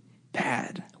looked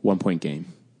bad. 1 point game.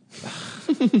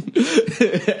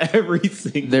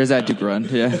 Everything. There's that Duke run,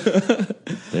 yeah.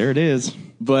 There it is.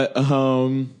 But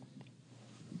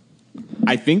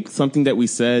I think something that we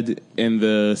said in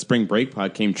the spring break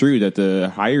pod came true, that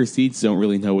the higher seeds don't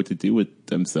really know what to do with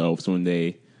themselves when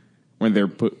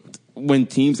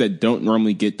teams that don't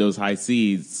normally get those high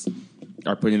seeds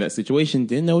are put in that situation,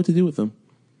 didn't know what to do with them.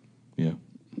 Yeah.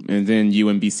 And then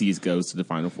UMBC's goes to the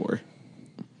Final Four.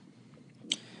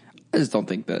 I just don't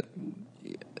think that.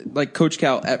 Like Coach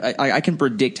Cal, I can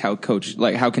predict how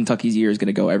Kentucky's year is going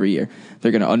to go every year.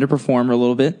 They're going to underperform a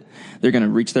little bit. They're going to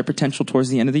reach their potential towards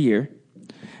the end of the year.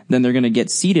 Then they're going to get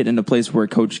seated in a place where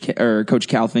Coach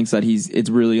Cal thinks that it's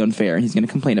really unfair. He's going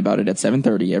to complain about it at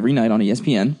 7:30 every night on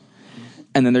ESPN.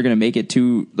 And then they're going to make it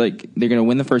to they're going to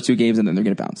win the first 2 games and then they're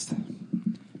going to bounce.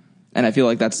 And I feel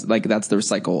like that's their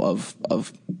cycle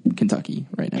of Kentucky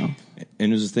right now.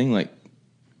 And there's this thing like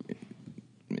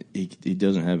he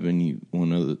doesn't have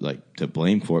anyone other to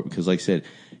blame for it, because like I said,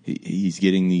 he's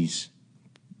getting these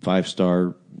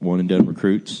 5-star one and done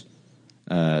recruits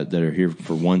that are here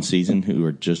for one season who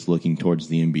are just looking towards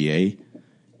the NBA,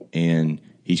 and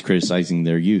he's criticizing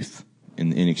their youth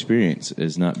and inexperience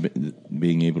as not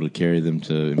being able to carry them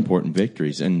to important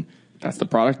victories. And that's the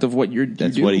product of what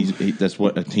that's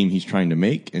what a team he's trying to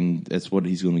make, and that's what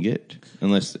he's going to get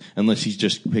unless he's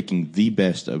just picking the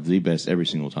best of the best every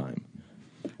single time.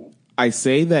 I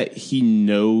say that he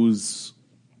knows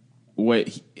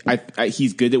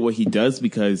he's good at what he does,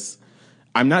 because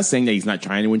I'm not saying that he's not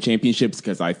trying to win championships,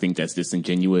 because I think that's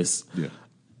disingenuous. Yeah.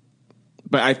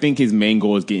 But I think his main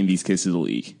goal is getting these kids to the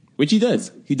league, which he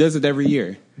does. He does it every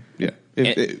year. Yeah.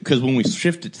 Because when we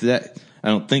shifted to that, I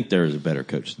don't think there is a better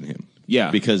coach than him.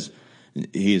 Yeah. Because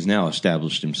he has now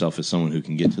established himself as someone who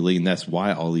can get to the league, and that's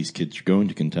why all these kids are going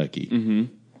to Kentucky.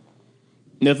 Mm-hmm.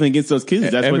 Nothing against those kids.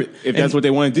 That's what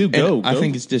they want to do, go. I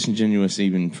think it's disingenuous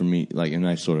even for me, and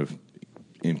I sort of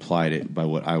implied it by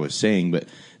what I was saying, but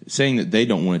saying that they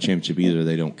don't want a championship either,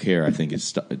 they don't care. I think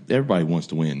everybody wants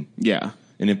to win. Yeah.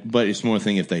 But it's more a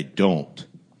thing if they don't,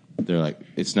 they're like,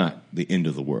 it's not the end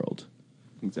of the world.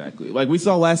 Exactly. Like we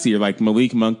saw last year, like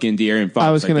Malik Monk and De'Aaron Fox. I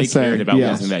was going to say, cared about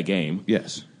yes. losing that game.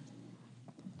 Yes.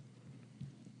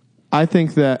 I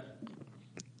think that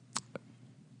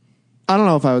I don't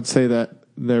know if I would say that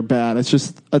they're bad. It's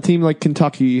just a team like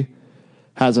Kentucky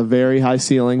has a very high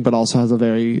ceiling, but also has a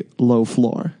very low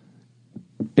floor.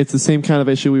 It's the same kind of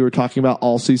issue we were talking about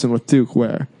all season with Duke,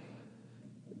 where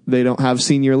they don't have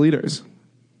senior leaders.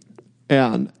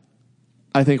 And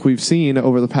I think we've seen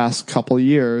over the past couple of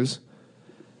years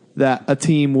that a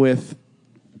team with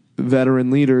veteran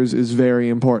leaders is very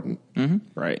important.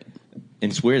 Mm-hmm. Right.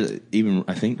 And it's weird that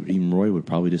I think even Roy would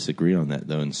probably disagree on that,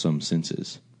 though, in some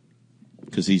senses.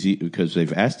 Because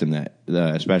they've asked him that,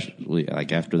 especially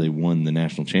like after they won the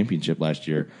national championship last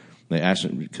year. They asked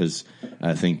him, because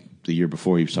I think the year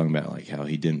before he was talking about like how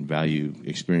he didn't value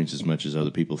experience as much as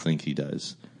other people think he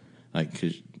does.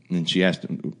 And she asked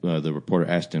him, the reporter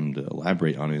asked him to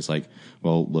elaborate on it. It's like,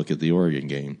 well, look at the Oregon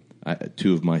game.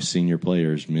 2 of my senior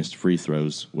players missed free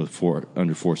throws with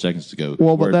under 4 seconds to go.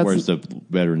 Well, but where's the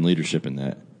veteran leadership in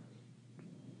that?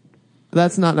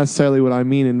 That's not necessarily what I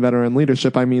mean in veteran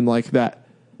leadership. I mean like that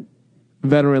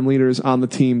veteran leaders on the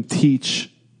team teach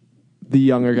the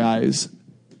younger guys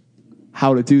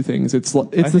how to do things. It's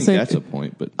the same. That's a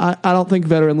point, but I don't think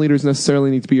veteran leaders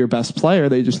necessarily need to be your best player.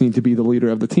 They just need to be the leader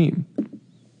of the team.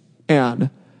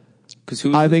 And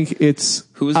I think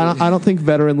I don't think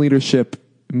veteran leadership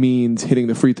means hitting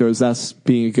the free throws. That's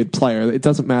being a good player. It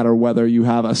doesn't matter whether you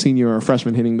have a senior or a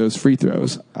freshman hitting those free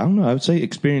throws. I don't know. I would say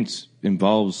experience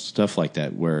involves stuff like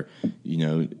that, where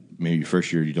maybe your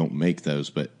first year you don't make those,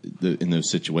 but in those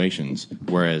situations,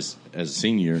 whereas as a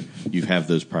senior, you have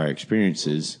those prior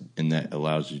experiences, and that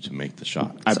allows you to make the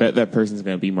shot. I bet that person's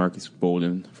going to be Marcus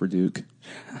Bolden for Duke.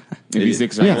 If he's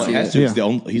six Yeah. rounds.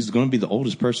 Well, he's going to be the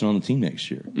oldest person on the team next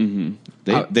year.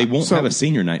 Mm-hmm. They won't have a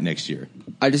senior night next year.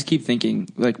 I just keep thinking,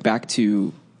 like, back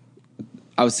to,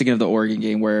 I was thinking of the Oregon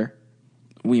game where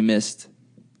we missed,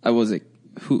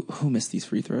 who missed these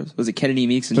free throws? Was it Kennedy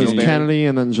Meeks and There's Joel Berry? Kennedy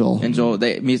and then Joel. And Joel,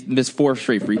 they missed 4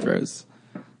 straight free throws.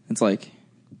 It's like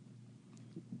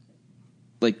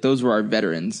those were our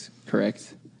veterans,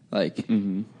 correct? Like,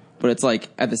 but it's like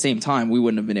at the same time, we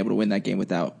wouldn't have been able to win that game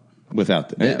without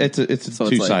them. It's a So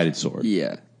two-sided sword.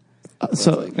 Yeah.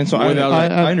 So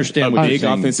I understand a what you're big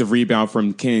saying. offensive rebound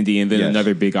from Kennedy and then Yes.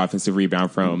 another big offensive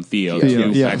rebound from Theo.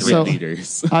 Theo, Two yeah. factory So-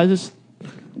 leaders.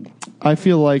 I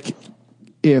feel like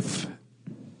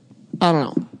I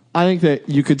don't know. I think that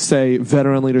you could say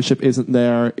veteran leadership isn't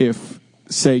there if,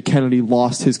 say, Kennedy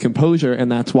lost his composure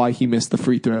and that's why he missed the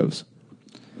free throws.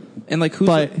 And like,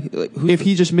 But if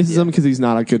he just misses them because he's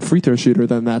not a good free throw shooter,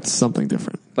 then that's something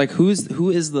different. like who is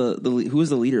the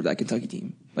leader of that Kentucky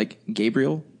team? Like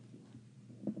Gabriel?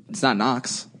 It's not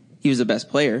Knox. He was the best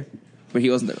player, but he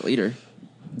wasn't their leader.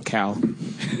 Cal.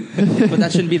 But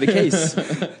that shouldn't be the case.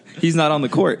 He's not on the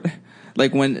court.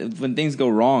 Like when things go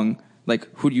wrong, like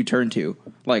who do you turn to?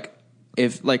 Like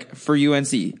if like for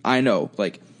UNC, I know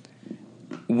like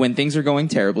when things are going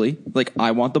terribly, like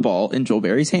I want the ball in Joel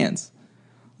Berry's hands.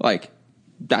 Like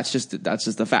that's just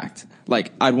the fact.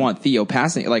 Like I'd want Theo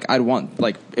passing. Like I'd want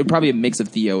like it'd probably be a mix of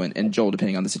Theo and Joel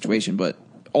depending on the situation, but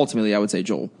ultimately I would say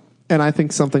Joel. And I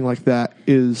think something like that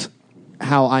is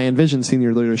how I envision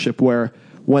senior leadership, where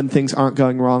when things aren't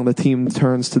going wrong, the team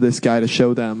turns to this guy to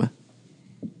show them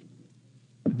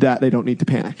that they don't need to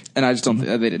panic. And I just don't think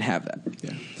they didn't have that.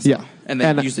 Yeah. Yeah. And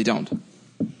they usually don't.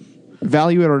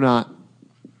 Value it or not,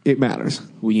 it matters.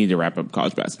 We need to wrap up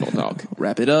college basketball talk.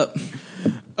 Wrap it up.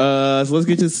 So let's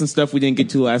get to some stuff we didn't get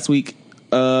to last week.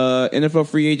 NFL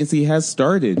free agency has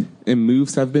started and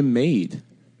moves have been made.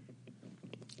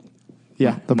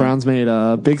 Yeah, the Browns made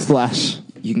a big splash.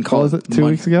 You can call What was it, 2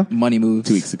 weeks ago? Money moves.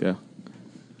 2 weeks ago.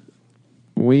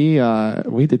 We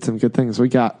did some good things. We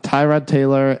got Tyrod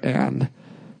Taylor and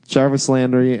Jarvis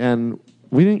Landry, and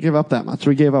we didn't give up that much.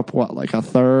 We gave up, what, like a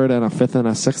third and a fifth and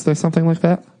a sixth or something like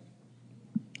that?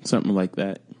 Something like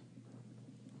that.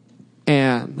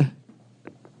 And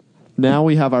now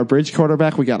we have our bridge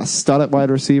quarterback. We got a stud at wide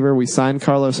receiver. We signed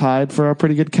Carlos Hyde for a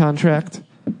pretty good contract.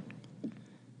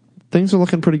 Things are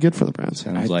looking pretty good for the Browns.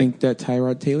 I think that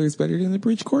Tyrod Taylor is better than the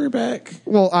bridge quarterback.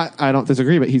 Well, I don't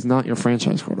disagree, but he's not your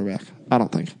franchise quarterback. I don't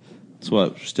think. It's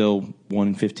what, still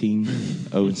 1-15,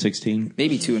 0-16?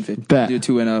 Maybe 2 and 15. Bet. Do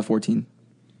 2 and 14.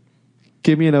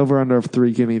 Give me an over-under of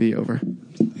 3. Give me the over.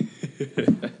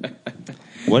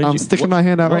 I'm sticking my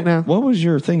hand out right now. What was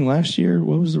your thing last year?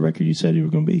 What was the record you said you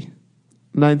were going to be?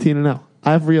 19-0.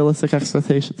 I have realistic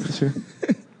expectations this year.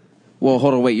 Well,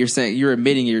 hold on, wait. You're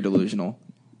admitting you're delusional.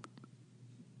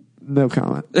 No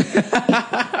comment.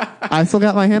 I still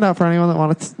got my hand out for anyone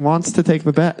that wants to take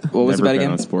the bet. What was the Never bet bet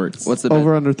again? on sports. What's the bet?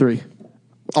 Over under 3.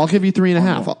 I'll give you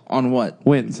 3.5 On what?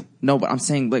 wins. No, but I'm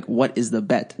saying like, what is the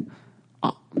bet?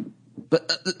 But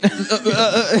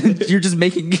you're just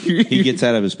making. He gets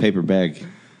out of his paper bag.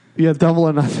 Yeah, double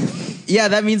or nothing. Yeah,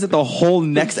 that means that the whole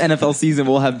next NFL season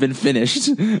will have been finished.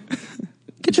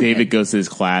 Get your David hand, goes to his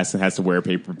class and has to wear a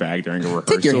paper bag during a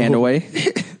rehearsal. take your hand away.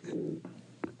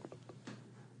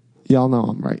 Y'all know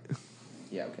I'm right.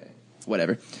 Yeah, okay.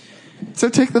 Whatever. So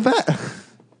take the bet.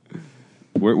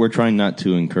 We're trying not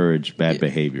to encourage bad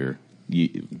behavior.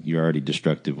 You're already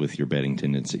destructive with your betting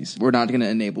tendencies. We're not going to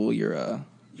enable your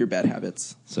bad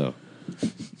habits. So,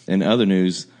 in other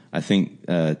news, I think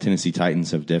Tennessee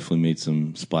Titans have definitely made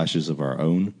some splashes of our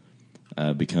own,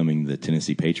 becoming the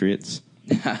Tennessee Patriots,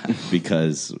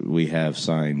 because we have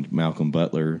signed Malcolm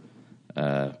Butler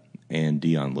and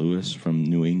Deion Lewis from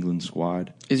New England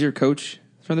squad. Is your coach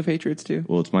from the Patriots too?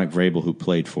 Well, it's Mike Vrabel who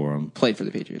played for them. Played for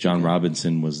the Patriots. John okay.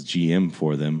 Robinson was GM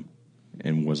for them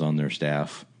and was on their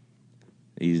staff.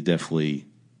 He's definitely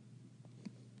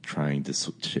trying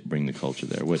to bring the culture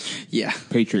there, which Yeah.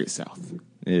 Patriot South.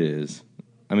 it is.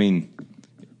 I mean,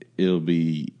 it'll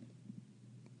be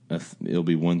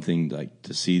one thing like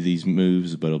to see these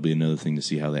moves, but it'll be another thing to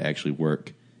see how they actually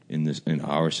work in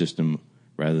our system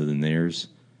rather than theirs.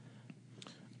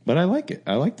 But I like it.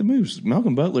 I like the moves.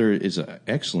 Malcolm Butler is an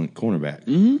excellent cornerback.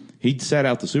 Mm-hmm. He sat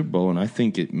out the Super Bowl, and I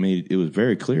think it was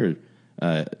very clear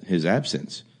his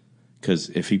absence, because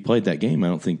if he played that game, I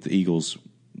don't think the Eagles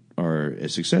are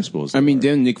as successful as they are.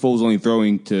 Then Nick Foles only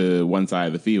throwing to one side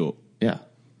of the field. Yeah,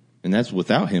 and that's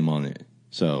without him on it.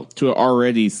 So to an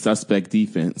already suspect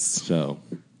defense. So,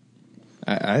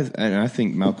 I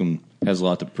think Malcolm has a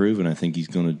lot to prove, and I think he's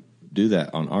going to do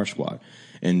that on our squad.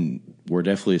 And we're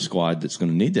definitely a squad that's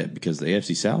going to need that because the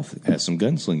AFC South has some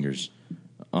gunslingers.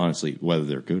 Honestly, whether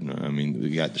they're good or not. I mean,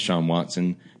 we got Deshaun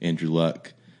Watson, Andrew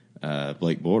Luck,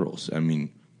 Blake Bortles. I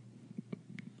mean,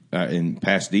 and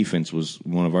pass defense was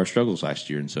one of our struggles last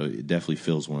year, and so it definitely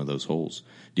fills one of those holes.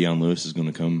 Deion Lewis is going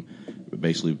to come,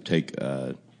 basically take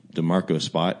DeMarco's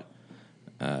spot,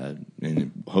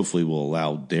 and hopefully will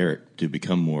allow Derek to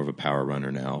become more of a power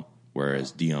runner now,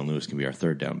 whereas Deion Lewis can be our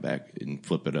third down back and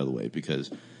flip it the other way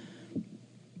because,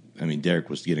 I mean, Derek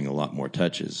was getting a lot more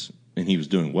touches, and he was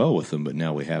doing well with them, but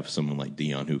now we have someone like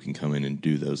Deion who can come in and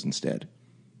do those instead.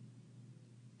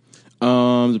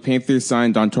 The Panthers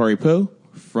signed Dontari Poe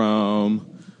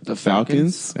from The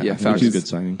Falcons. Yeah, I think Falcons. it's a good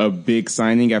signing. A big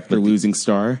signing after losing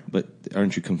Star. But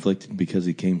aren't you conflicted because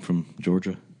he came from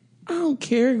Georgia? I don't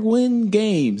care. Win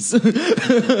games.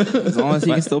 As long as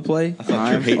he can still play. I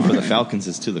thought your hate for the Falcons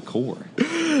is to the core.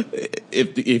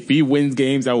 If he wins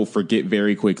games, I will forget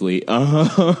very quickly.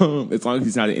 As long as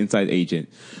he's not an inside agent.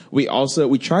 We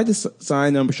tried to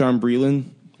sign Sean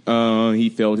Breland. He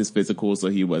failed his physical, so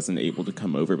he wasn't able to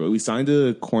come over. But we signed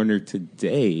a corner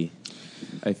today,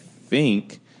 I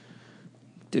think.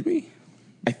 Did we?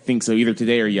 I think so. Either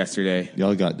today or yesterday.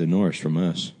 Y'all got DeNorris from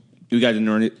us. We got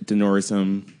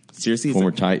Denoris. Seriously,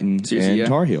 Former Titan Seriously, and yeah.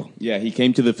 Tar Heel. yeah, he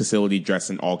came to the facility dressed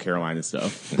in all Carolina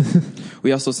stuff.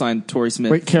 We also signed Torrey Smith.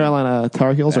 Wait, Carolina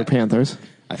Tar Heels or Panthers?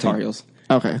 I think Tar Heels.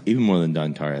 Okay. even more than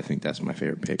Don Tari, I think that's my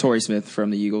favorite pick. Torrey Smith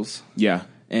from the Eagles. Yeah.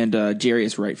 And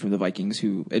Jarius Wright from the Vikings,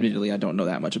 who admittedly I don't know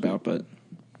that much about, but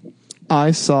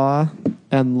I saw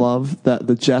and love that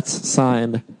the Jets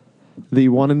signed the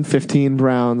 1-15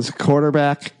 Browns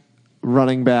quarterback,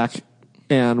 running back,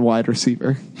 and wide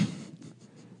receiver.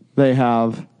 They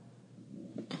have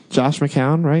Josh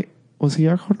McCown, right? Was he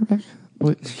our quarterback?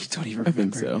 What? you don't even I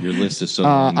think remember. so. Your list is so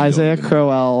long. you don't Isaiah even-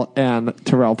 Crowell and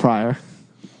Terrell Pryor.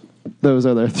 Those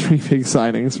are their three big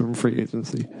signings from free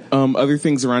agency. Other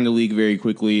things around the league very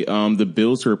quickly. The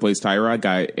Bills to replace Tyrod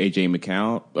got AJ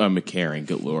McCarron.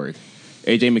 Good Lord.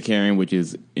 AJ McCarron, which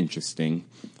is interesting.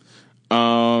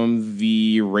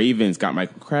 The Ravens got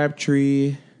Michael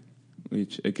Crabtree,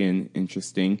 which again,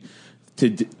 interesting.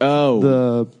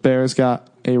 The Bears got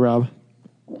A-Rob.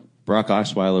 Brock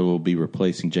Osweiler will be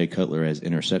replacing Jay Cutler as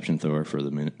interception thrower for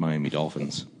the Miami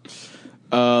Dolphins.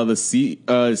 The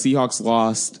Seahawks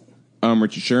lost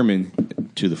Richard Sherman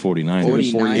To the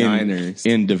 49ers. 49ers.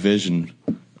 In division.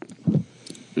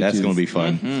 That's is- going to be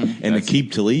fun. And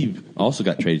Aqib Talib also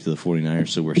got traded to the 49ers,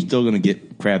 so we're still going to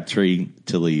get Crabtree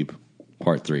Talib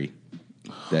part 3.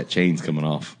 That chain's coming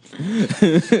off.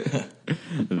 the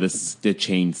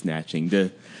chain snatching,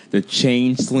 the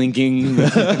chain slinging.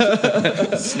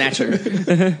 Snatcher.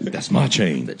 That's my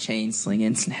chain. The chain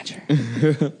slinging snatcher.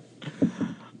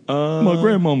 My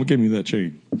grandmama gave me that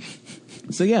chain.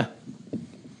 So yeah,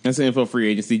 that's the info free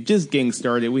agency. Just getting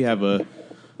started. We have a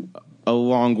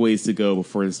long ways to go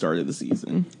before the start of the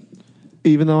season.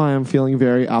 Even though I am feeling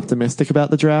very optimistic about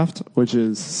the draft, which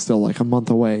is still like a month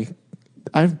away,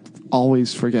 I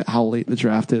always forget how late the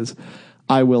draft is.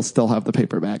 I will still have the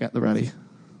paper bag at the ready,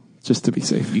 just to be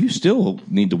safe. You still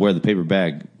need to wear the paper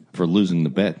bag for losing the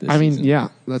bet this I mean, season. yeah,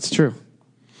 that's true.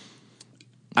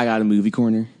 I got a movie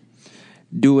corner.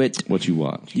 Do it. What you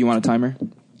watch? You want a timer?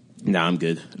 Nah, I'm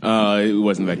good. It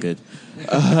wasn't that good.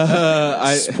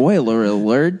 Spoiler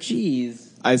alert. Jeez.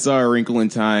 I saw A Wrinkle in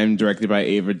Time, directed by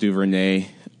Ava DuVernay.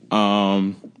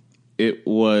 It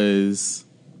was.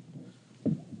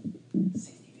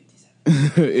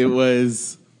 It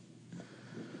was.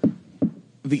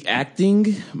 The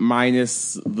acting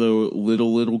minus the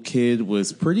little kid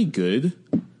was pretty good.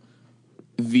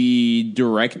 The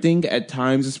directing at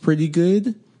times is pretty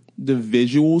good. The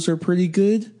visuals are pretty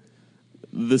good.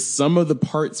 The sum of the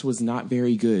parts was not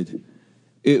very good.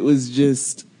 It was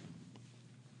just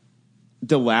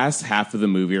the last half of the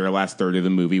movie or last third of the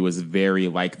movie was very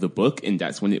like the book, and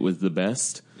that's when it was the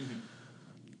best.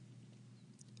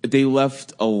 They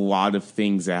left a lot of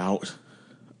things out.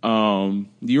 Do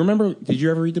you remember? Did you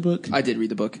ever read the book? I did read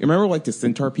the book. You remember like the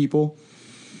centaur people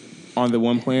on the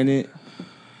one planet?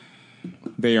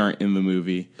 They aren't in the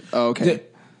movie. Oh, okay.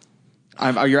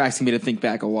 You're asking me to think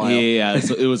back a while. Yeah,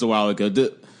 so it was a while ago.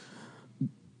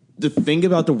 The thing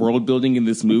about the world building in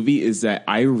this movie is that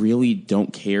I really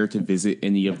don't care to visit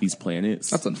any of these planets.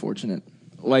 That's unfortunate.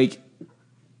 Like,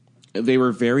 they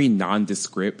were very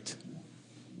nondescript.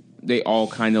 They all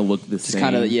kind of look the Just same.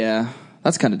 kind of, yeah.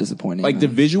 That's kind of disappointing. Like, the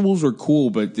visuals were cool,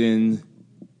 but then,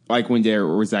 like, when there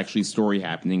was actually story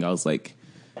happening, I was like,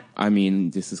 I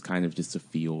mean, this is kind of just a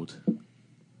field.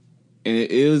 And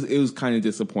it was kind of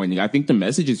disappointing. I think the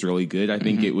message is really good. I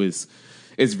think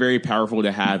it's very powerful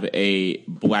to have a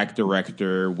black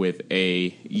director with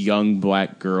a young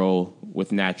black girl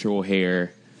with natural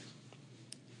hair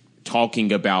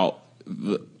talking about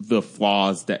the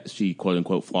flaws that she, quote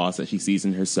unquote, flaws that she sees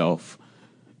in herself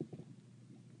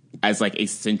as like a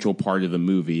central part of the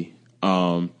movie.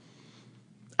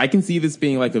 I can see this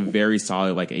being like a very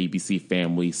solid like ABC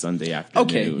Family Sunday afternoon.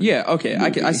 Okay, yeah, okay,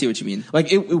 I see what you mean.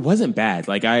 Like it wasn't bad.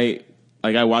 Like I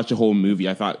watched the whole movie.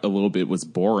 I thought a little bit was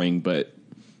boring, but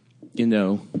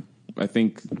I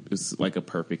think it's like a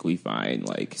perfectly fine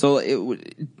like. So,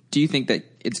 do you think that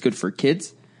it's good for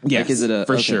kids? Yes, like, is it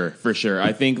for sure.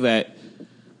 I think that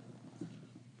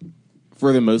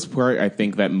for the most part, I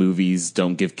think that movies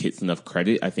don't give kids enough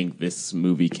credit. I think this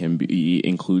movie can be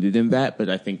included in that, but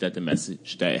I think that the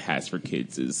message that it has for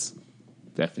kids is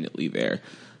definitely there.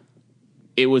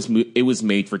 It was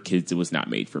made for kids. It was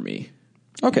not made for me.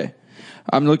 Okay.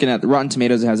 I'm looking at Rotten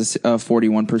Tomatoes. It has a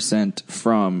 41%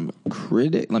 from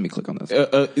critic. Let me click on this.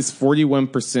 It's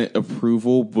 41%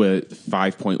 approval, but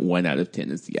 5.1 out of 10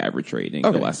 is the average rating.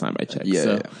 Okay. The last time I checked.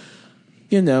 Yeah.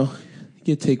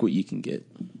 You take what you can get.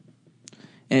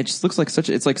 And it just looks like such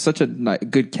a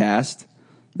good cast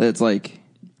that it's like.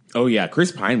 Oh yeah,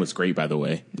 Chris Pine was great, by the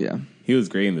way. Yeah, he was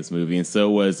great in this movie, and so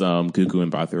was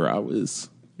Gugu Mbatha-Raw was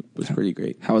pretty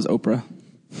great. How was Oprah?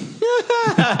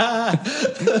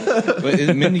 But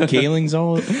is Mindy Kaling's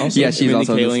also? Yeah, she's Mindy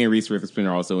also Kaling and Reese Witherspoon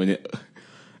are also in it.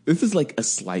 This is like a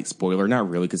slight spoiler, not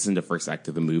really, because it's in the first act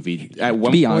of the movie. At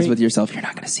one Be point, honest with yourself, you're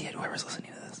not going to see it. Whoever's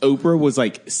listening to this. Oprah was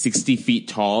like 60 feet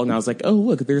tall, and I was like, "Oh,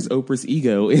 look, there's Oprah's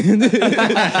ego making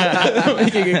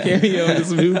a cameo in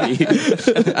this movie."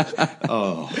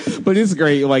 But it's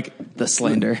great. Like The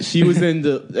slander. she was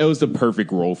that was the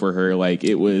perfect role for her. Like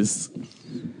it was,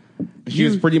 she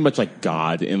was pretty much like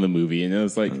God in the movie, and it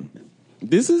was like,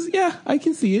 this is I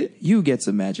can see it. You get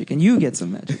some magic, and you get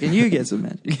some magic, and you get some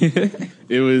magic.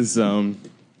 It was.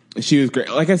 She was great.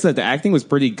 Like I said, the acting was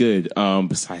pretty good.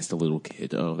 Besides the little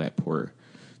kid, that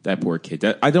poor kid.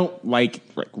 I don't like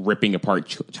ripping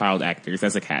apart child actors.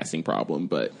 That's a casting problem,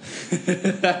 but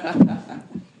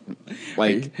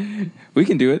like We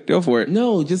can do it. Go for it.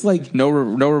 no, just like No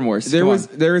remorse. there was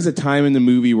a time in the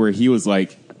movie where he was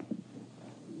like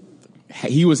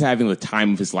he was having the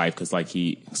time of his life because like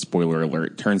he, spoiler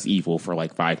alert, turns evil for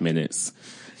like 5 minutes,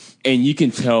 and you can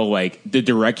tell like the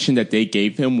direction that they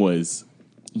gave him was,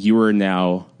 you are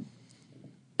now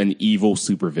an evil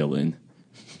supervillain.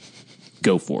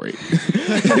 Go for it.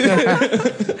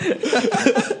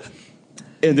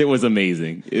 And it was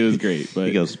amazing. It was great. But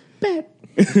He goes,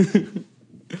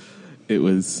 it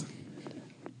was.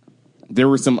 There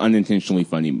were some unintentionally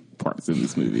funny parts in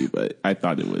this movie, but I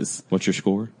thought it was. "What's your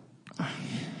score?"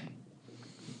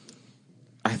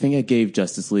 I think I gave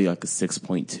Justice League like a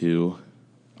 6.2.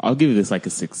 I'll give this like a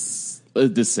 6.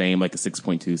 The same, like a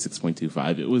 6.2,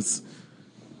 6.25. It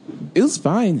was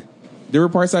fine. There were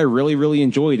parts I really, really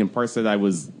enjoyed and parts that I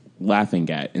was laughing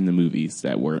at in the movies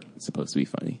that weren't supposed to be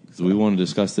funny. Do we want to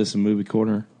discuss this in Movie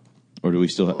Corner, or do we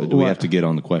still we have to get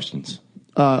on the questions?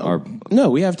 No,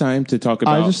 we have time to talk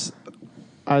about.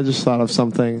 I just thought of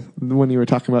something when you were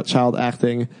talking about child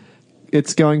acting.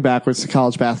 It's going backwards to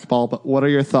college basketball, but what are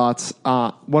your thoughts?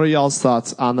 What are y'all's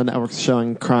thoughts on the networks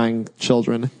showing crying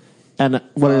children, and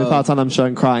what are your thoughts on them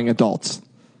showing crying adults?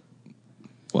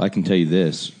 Well, I can tell you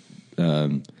this: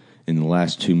 in the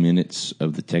last 2 minutes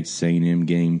of the Texas A&M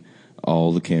game,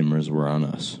 all the cameras were on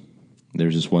us.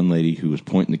 There's this one lady who was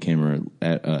pointing the camera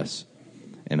at us,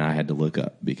 and I had to look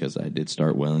up because I did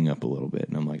start welling up a little bit.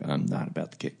 And I'm like, I'm not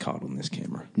about to get caught on this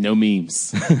camera. No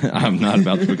memes. I'm not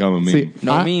about to become a meme. See,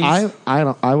 No memes.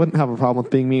 I wouldn't have a problem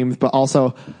with being memes, but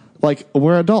also, like,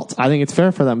 we're adults. I think it's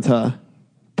fair for them to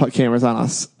put cameras on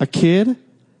us. A kid,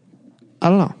 I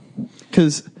don't know,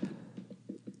 because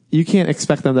you can't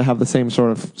expect them to have the same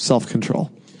sort of self-control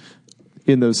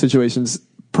in those situations.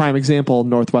 Prime example,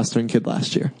 Northwestern kid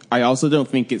last year. I also don't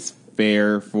think it's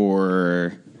fair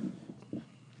for.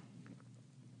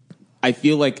 I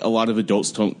feel like a lot of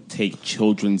adults don't take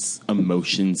children's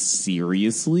emotions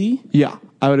seriously. Yeah,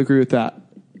 I would agree with that.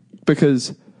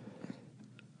 Because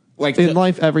Like in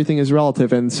life, everything is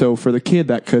relative. And so for the kid,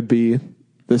 that could be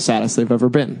the saddest they've ever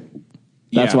been.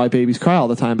 That's Yeah. why babies cry all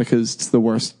the time, because it's the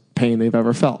worst pain they've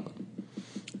ever felt.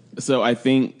 So I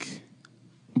think,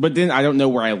 but then I don't know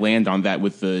where I land on that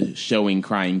with the showing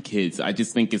crying kids. I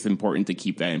just think it's important to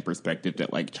keep that in perspective,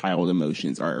 that like child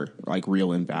emotions are like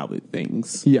real and valid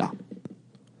things. Yeah.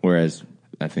 Whereas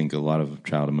I think a lot of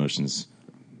child emotions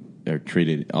are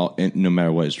treated, no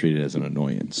matter what, is treated as an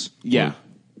annoyance. Yeah.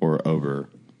 or over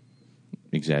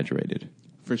exaggerated.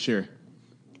 For sure.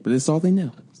 But it's all they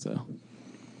know. So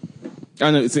I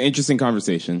don't know. It's an interesting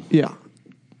conversation. Yeah.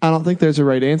 I don't think there's a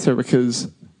right answer because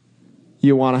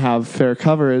you want to have fair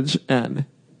coverage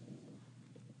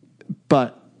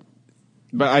but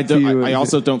I don't. I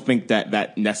also don't think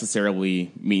that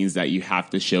necessarily means that you have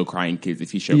to show crying kids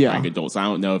if you show crying adults. I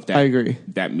don't know if that. I agree.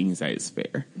 That means that it's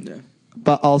fair. Yeah.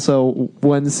 But also,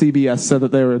 when CBS said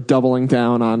that they were doubling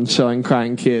down on showing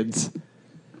crying kids,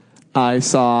 I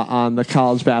saw on the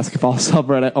college basketball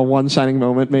subreddit a one shining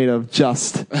moment made of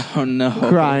just Oh no.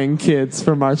 crying kids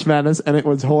for March Madness, and it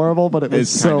was horrible, but it was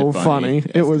It's so kinda funny.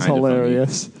 funny. It was It's kinda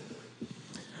hilarious.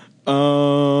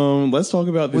 Let's talk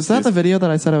about this. Was that the video that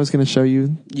I said I was going to show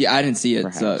you? Yeah, I didn't see it.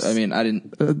 Perhaps. So I mean, I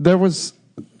didn't. There was.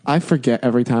 I forget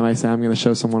every time I say I'm going to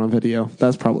show someone a video.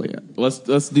 That's probably it. Let's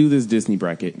do this Disney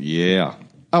bracket. Yeah.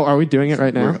 Oh, are we doing it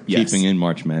right now? We're Yes. keeping in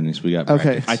March Madness. We got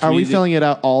Okay. brackets. Are we tweeted it. filling it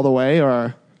out all the way,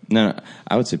 or No,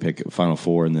 I would say pick Final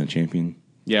Four and then champion.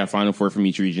 Yeah, Final Four from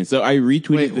each region. So I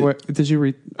retweeted. wait? Where, did you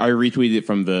read? I retweeted it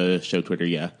from the show Twitter.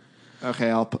 Yeah. Okay,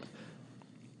 I'll put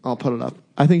it up.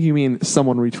 I think you mean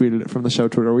someone retweeted it from the show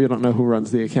Twitter. We don't know who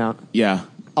runs the account. Yeah.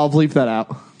 I'll bleep that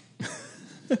out.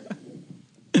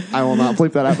 I will not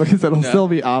bleep that out because it'll still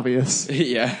be obvious.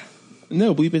 Yeah.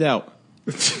 No, bleep it out.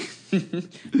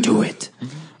 Do it.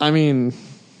 I mean,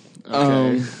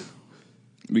 okay.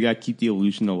 We got to keep the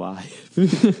illusion alive.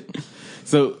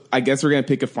 So I guess we're going to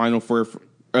pick a Final Four,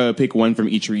 pick one from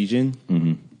each region.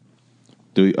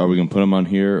 Are we going to put them on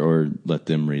here or let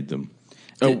them read them?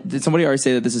 Did somebody already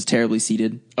say that this is terribly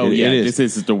seated? Oh, It yeah. is.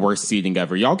 This is the worst seating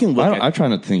ever. Y'all can look at I try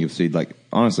not to think of seed. Like,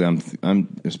 honestly,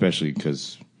 I'm especially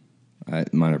because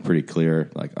mine are pretty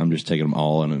clear. Like, I'm just taking them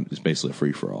all and it's basically a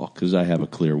free for all because I have a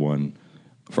clear one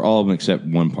for all of them except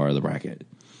one part of the bracket.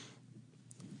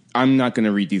 I'm not going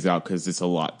to read these out because it's a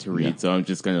lot to read. Yeah. So I'm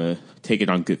just going to take it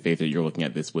on good faith that you're looking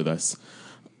at this with us.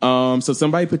 So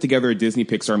somebody put together a Disney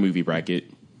Pixar movie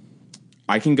bracket.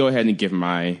 I can go ahead and give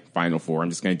my Final Four. I'm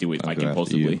just going to do it like go after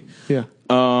impulsively. you.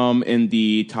 Yeah. In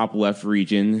the top left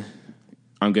region,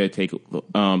 I'm going to take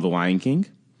The Lion King.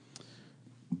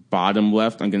 Bottom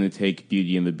left, I'm going to take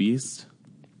Beauty and the Beast.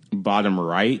 Bottom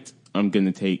right, I'm going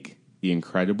to take The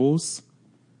Incredibles.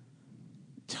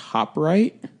 Top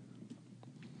right,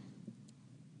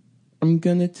 I'm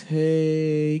going to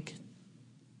take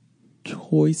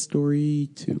Toy Story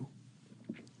 2.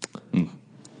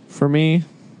 For me,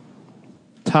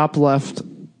 top left,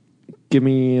 give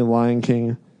me Lion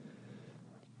King.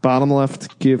 Bottom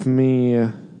left, give me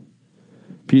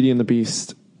Beauty and the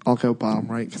Beast. I'll go bottom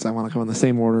right because I want to go in the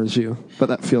same order as you, but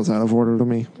that feels out of order to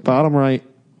me. Bottom right,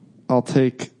 I'll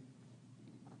take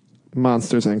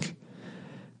Monsters, Inc.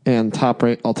 And top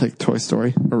right, I'll take Toy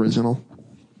Story original.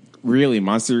 Really,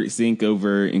 Monsters Inc.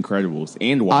 over Incredibles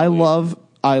and WALL-E.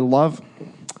 I love.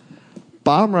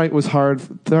 Bottom right was hard.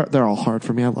 They're all hard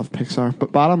for me. I love Pixar,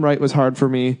 but bottom right was hard for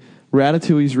me.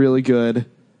 Ratatouille's really good.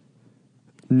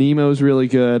 Nemo's really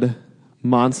good.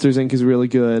 Monsters Inc. is really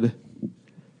good.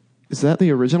 Is that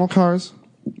the original Cars?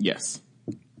 Yes.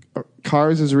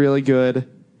 Cars is really good.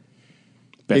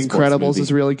 Best sports Incredibles movie.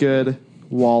 is really good.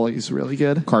 WALL-E's really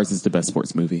good. Cars is the best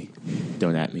sports movie.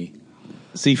 Don't at me.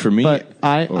 See, for me, But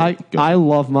I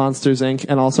love Monsters Inc.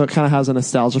 and also it kind of has a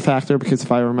nostalgia factor because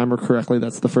if I remember correctly,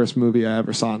 that's the first movie I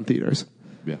ever saw in theaters.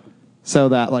 yeah. So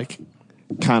that like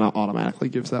kind of automatically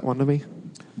gives that one to me.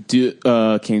 Do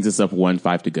Kansas up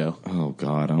 1-5 to go. Oh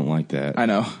God, I don't like that. I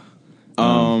know.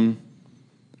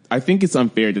 I think it's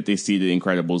unfair that they seeded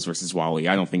Incredibles versus WALL-E.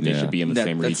 I don't think they Yeah. should be in the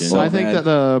same That's region. so So I think bad.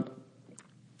 that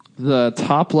the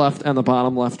top left and the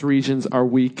bottom left regions are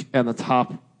weak, and the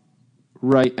top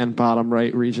right and bottom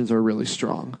right regions are really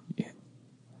strong.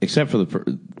 Except for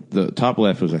the top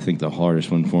left was, I think, the hardest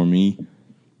one for me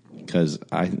because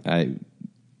I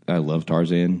love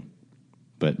Tarzan,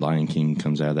 but Lion King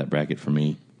comes out of that bracket for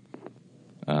me.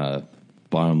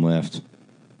 Bottom left,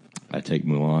 I take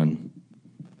Mulan.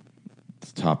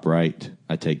 The top right,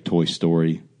 I take Toy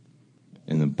Story.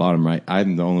 And the bottom right,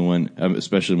 I'm the only one,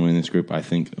 especially in this group, I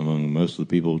think among most of the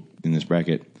people in this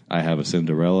bracket, I have a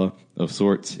Cinderella of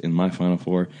sorts in my Final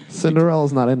Four.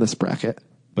 Cinderella's not in this bracket.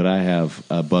 But I have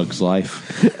a Bug's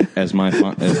Life as my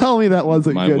as, Tell me that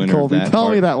wasn't My good, winner of Colby. that Tell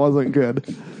me part. that wasn't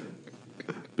good.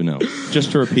 but no.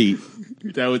 Just to repeat,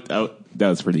 That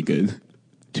was pretty good.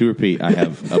 I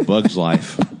have a Bug's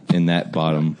Life in that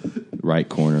bottom right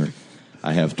corner.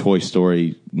 I have Toy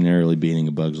Story narrowly beating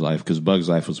a Bug's Life because Bug's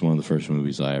Life was one of the first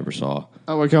movies I ever saw.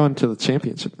 Oh, we're going to the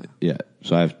championship now. Yeah,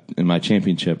 so I have in my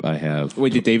championship. I have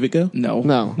Wait, did David go? No.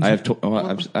 No, I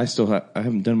have I still have, I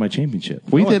haven't done my championship.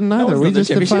 we didn't either. one's We done the just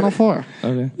did championship. Final Four.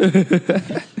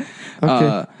 Okay,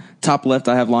 Okay. Top left,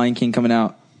 I have Lion King coming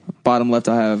out. Bottom left,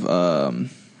 I have I'm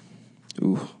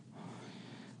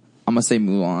gonna say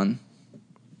Mulan.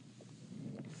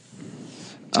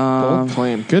 Bold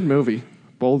claim. Good movie.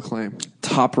 Bold claim.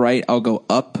 Top right, I'll go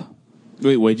Up.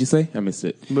 Wait, what did you say? I missed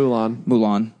it. Mulan.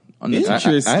 Mulan. On the Yeah. top. I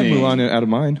had Interesting. Mulan out of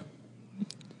mind.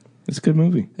 It's a good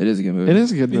movie. It is a good movie. It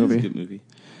is a good It is movie. a good movie.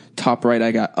 Top right,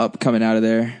 I got Up coming out of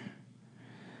there.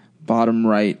 Bottom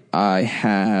right, I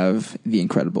have The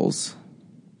Incredibles.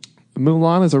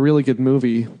 Mulan is a really good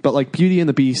movie, but like Beauty and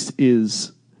the Beast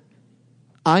is,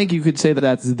 I think you could say that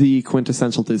that's the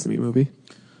quintessential Disney movie.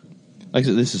 Like I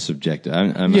said, this is subjective.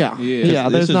 Yeah.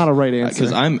 There's not a right answer.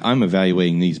 Because I'm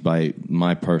evaluating these by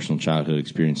my personal childhood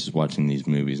experiences watching these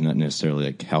movies, not necessarily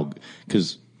like how.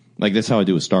 Because like that's how I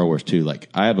do with Star Wars too. Like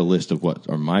I have a list of what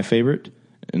are my favorite,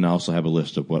 and I also have a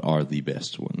list of what are the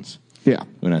best ones. Yeah.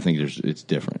 And I think it's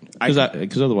different.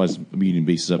 Because otherwise, Beauty and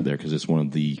the Beast is up there because it's one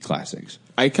of the classics.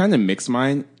 I kind of mix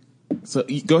mine. So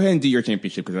go ahead and do your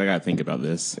championship because I got to think about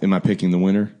this. Am I picking the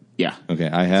winner? Yeah. Okay,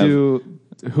 I have.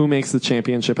 Who makes the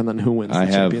championship and then who wins the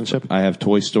championship? I have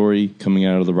Toy Story coming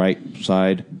out of the right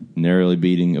side, narrowly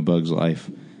beating A Bug's Life,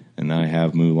 and I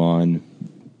have Mulan.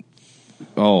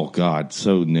 Oh God,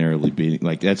 so narrowly beating.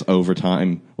 Like that's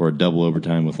overtime or a double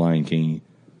overtime with Lion King,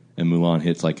 and Mulan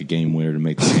hits like a game winner to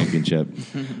make the championship.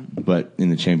 But in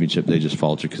the championship, they just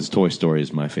falter because Toy Story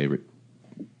is my favorite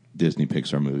Disney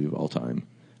Pixar movie of all time.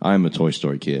 I'm a Toy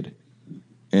Story kid,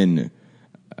 and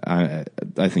I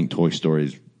think Toy Story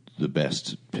is the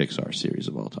best Pixar series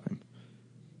of all time.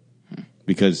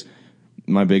 Because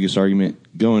my biggest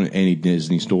argument, going to any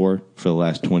Disney store for the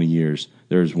last 20 years,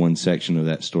 there's one section of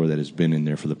that store that has been in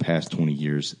there for the past 20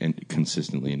 years and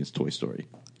consistently, and it's Toy Story.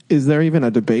 Is there even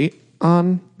a debate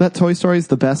on that Toy Story is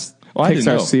the best I didn't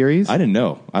know. Pixar series? I didn't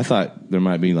know. I thought there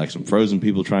might be like some Frozen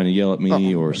people trying to yell at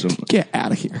me or some. Get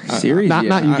out of here. Series? Not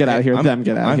you get out of here. Them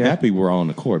get out of I'm here. happy we're all on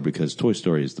accord because Toy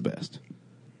Story is the best.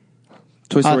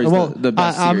 Toy Story is the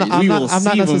best I'm series. We will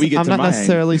see when we get I'm to not mine.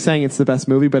 necessarily saying it's the best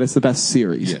movie, but it's the best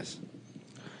series. Yes.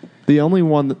 The only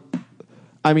one,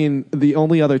 the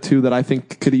only other two that I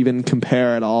think could even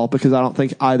compare at all, because I don't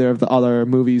think either of the other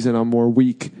movies in them were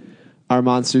weak, are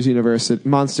Monsters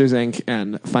Inc.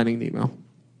 and Finding Nemo.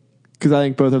 Because I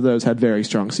think both of those had very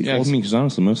strong Yeah, I sequels. mean, because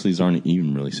honestly, most of these aren't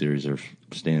even really series; they're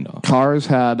standoff.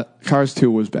 Cars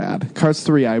 2 was bad. Cars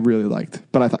 3 I really liked,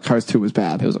 but I thought Cars 2 was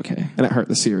bad. It was okay. And it hurt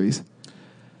the series.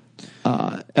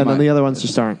 And then the other ones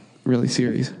just aren't really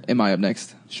series. Am I up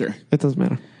next? Sure. It doesn't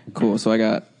matter. Cool. So I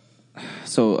got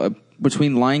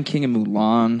between Lion King and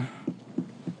Mulan.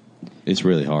 It's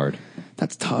really hard.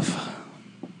 That's tough.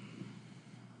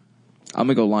 I'm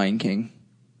gonna go Lion King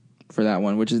for that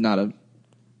one, which is not a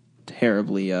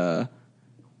terribly. I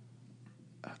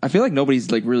feel like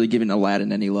nobody's like really giving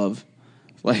Aladdin any love.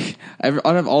 Like out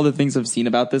of all the things I've seen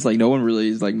about this, like no one really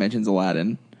is, like mentions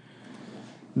Aladdin.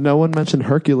 No one mentioned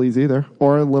Hercules either,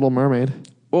 or Little Mermaid.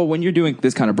 Well, when you're doing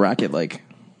this kind of bracket, like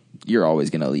you're always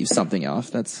gonna leave something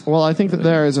off. That's Well, I think that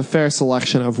there is a fair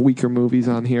selection of weaker movies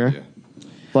on here.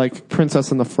 Like Princess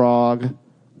and the Frog.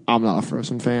 I'm not a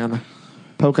Frozen fan.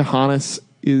 Pocahontas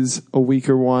is a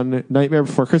weaker one. Nightmare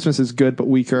Before Christmas is good, but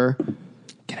weaker.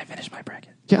 Can I finish my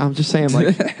bracket? Yeah, I'm just saying,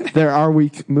 like, there are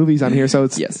weak movies on here, so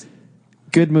it's Yes.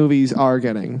 good movies are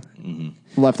getting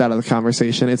left out of the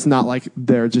conversation. It's not like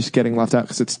they're just getting left out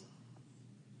because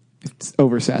it's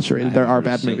oversaturated. There are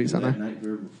bad movies on there.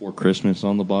 Nightmare Before Christmas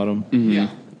on the bottom. Yeah.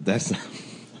 That's.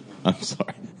 I'm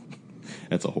sorry.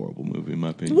 That's a horrible movie in my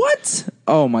opinion. What?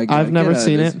 Oh my god! I've never Get out of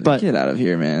seen this- it, but- get out of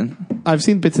here, man. I've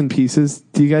seen bits and pieces.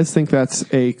 Do you guys think that's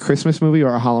a Christmas movie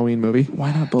or a Halloween movie?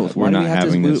 Why not both? We're Why do not we have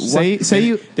having to, this. what- David,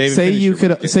 finish your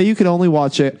bracket. say you could only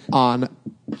watch it on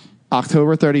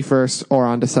October 31st or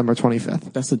on December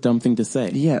 25th. That's a dumb thing to say.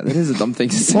 Yeah, that is a dumb thing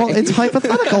to say. Well, it's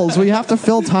hypotheticals. We have to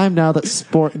fill time now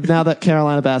that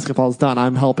Carolina basketball's done.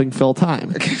 I'm helping fill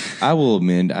time. I will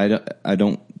amend. I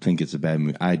don't think it's a bad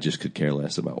movie. I just could care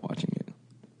less about watching it.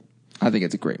 I think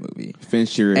it's a great movie.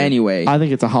 Finish your. Anyway, I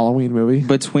think it's a Halloween movie.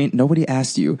 between nobody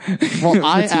asked you. Well,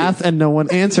 I asked and no one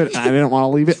answered. I didn't want to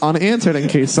leave it unanswered in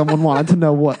case someone wanted to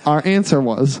know what our answer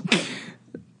was.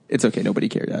 It's okay. Nobody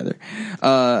cared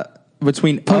either.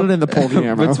 Between Put Up- it in the poll,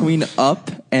 Guillermo. between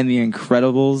Up and The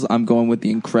Incredibles, I'm going with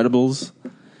The Incredibles.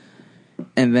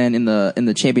 And then in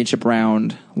the championship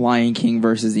round, Lion King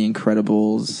versus The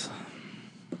Incredibles.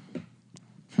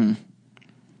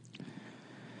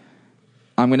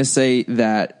 I'm going to say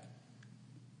that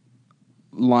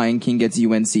Lion King gets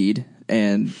UNC'd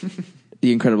and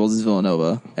The Incredibles is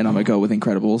Villanova, and I'm going to go with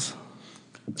Incredibles.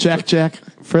 Jack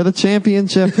for the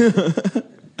championship.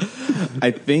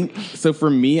 I think so. For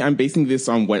me, I'm basing this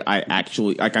on what I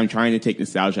actually like. I'm trying to take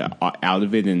nostalgia out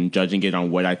of it and judging it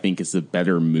on what I think is a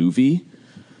better movie.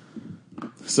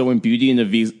 So, in Beauty and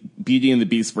the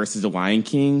Beast versus The Lion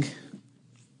King,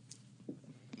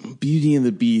 Beauty and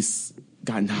the Beast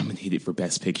got nominated for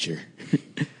Best Picture.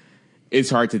 It's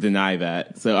hard to deny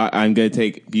that. So, I'm going to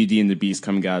take Beauty and the Beast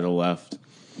coming out of the left.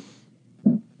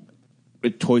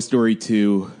 With Toy Story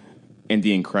 2 and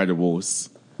The Incredibles.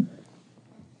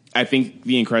 I think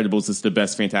The Incredibles is the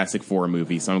best Fantastic Four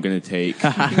movie, so I'm going to take. The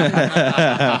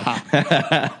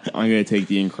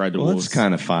Incredibles. Well, it's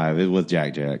kind of 5. It was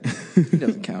Jack. It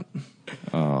doesn't count.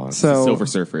 So Silver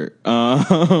Surfer.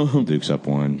 Duke's up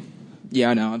 1.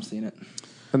 Yeah, I know. I'm seeing it.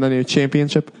 and then your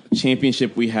championship.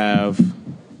 Championship, we have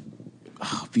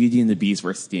Beauty and the Beast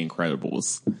versus The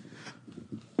Incredibles.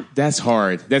 That's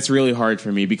hard. That's really hard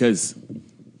for me because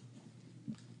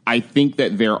I think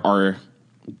that there are.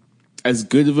 As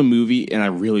good of a movie, and I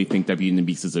really think that Beauty and the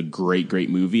Beast is a great, great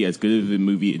movie. As good of a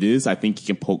movie it is, I think you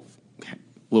can poke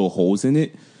little holes in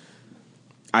it.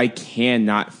 I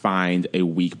cannot find a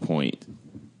weak point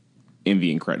in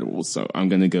The Incredibles, so I'm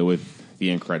going to go with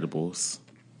The Incredibles.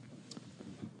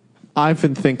 I've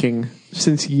been thinking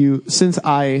since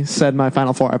I said my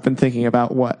final four, I've been thinking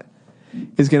about what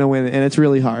is going to win, and it's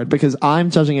really hard because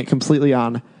I'm judging it completely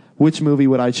on which movie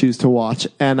would I choose to watch,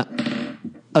 and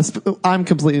I'm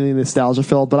completely nostalgia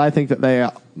filled, but I think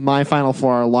that my final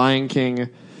four are Lion King,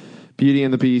 Beauty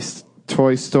and the Beast,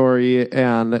 Toy Story,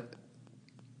 and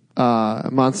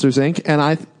Monsters Inc.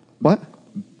 And what?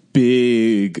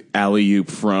 Big alley-oop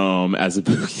from As a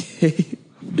Bouquet.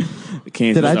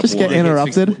 Did I just get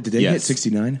interrupted? Did they hit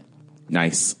 69?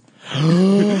 Nice.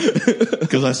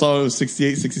 Because I saw it was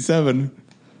 68, 67.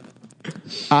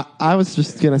 I was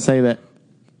just going to say that.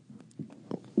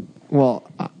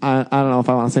 Well, I don't know if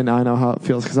I want to say now I know how it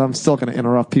feels because I'm still going to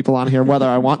interrupt people on here whether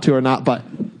I want to or not, but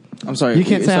I'm sorry. You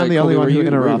can't say I'm the only one who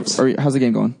interrupts. How's the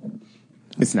game going?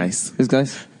 It's nice. Is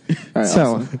guys? All right,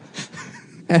 so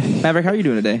awesome. Maverick, how are you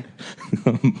doing today?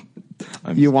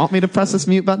 You want me to press this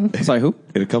mute button? Sorry, who?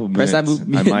 In a couple Press minutes,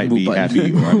 that I might be mute button.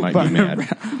 happy or I might be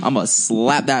mad. I'm going to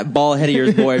slap that bald head of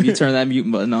yours, boy, if you turn that mute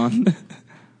button on.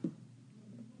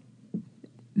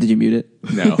 Did you mute it?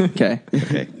 No. Okay.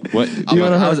 Okay. What? You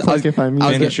want to click if I mute?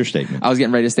 Finish your statement. I was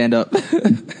getting ready to stand up.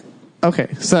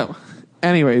 Okay, so,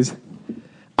 anyways,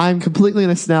 I'm completely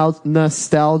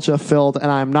nostalgia filled, and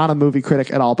I'm not a movie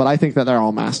critic at all, but I think that they're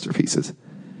all masterpieces.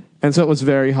 And so it was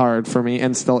very hard for me,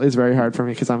 and still is very hard for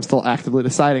me, because I'm still actively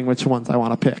deciding which ones I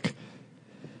want to pick.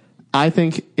 I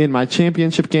think in my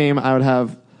championship game, I would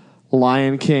have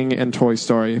Lion King and Toy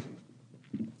Story.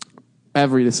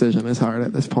 Every decision is hard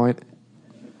at this point.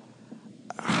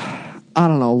 I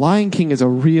don't know. Lion King is a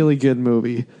really good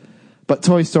movie, but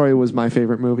Toy Story was my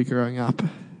favorite movie growing up.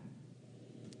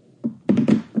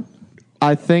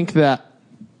 I think that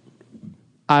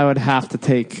I would have to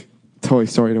take Toy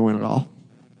Story to win it all.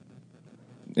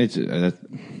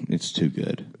 It's too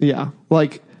good. Yeah.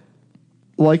 Like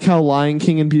how Lion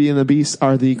King and Beauty and the Beast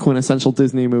are the quintessential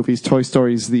Disney movies, Toy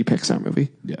Story is the Pixar movie.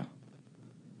 Yeah.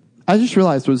 I just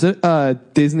realized, was it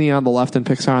Disney on the left and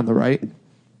Pixar on the right?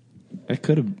 It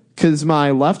could have. Because my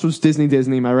left was Disney,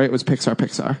 my right was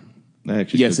Pixar.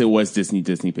 Yes, it was Disney,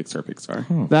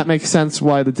 Pixar. That makes sense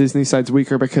why the Disney side's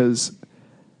weaker, because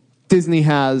Disney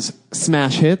has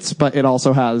smash hits, but it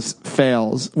also has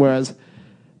fails, whereas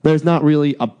there's not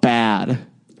really a bad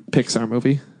Pixar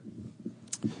movie.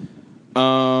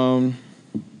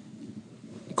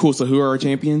 Cool. So who are our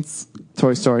champions?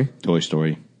 Toy Story. Toy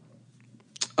Story.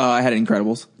 I had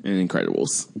Incredibles. And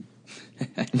Incredibles.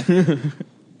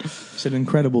 It's an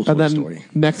incredible Toy And then Story.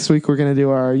 next week we're going to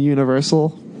do our Universal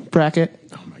bracket.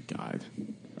 Oh my God.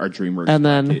 Our DreamWorks And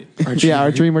then, bracket.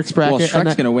 our DreamWorks bracket. Well,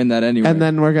 Shrek's going to win that anyway. And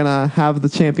then we're going to have the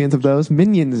champions of those.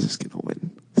 Minions is going to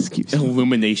win. Excuse me.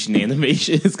 Illumination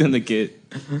Animation is going to get...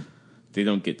 They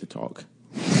don't get to talk.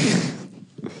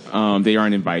 They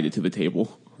aren't invited to the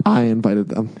table. I invited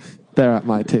them. They're at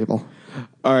my table.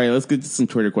 All right, let's get to some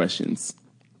Twitter questions.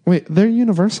 Wait, they're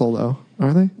Universal, though,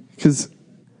 are they? Because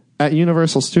at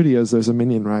Universal Studios, there's a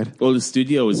Minion ride. Well, the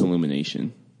studio is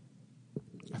Illumination.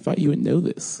 I thought you would know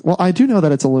this. Well, I do know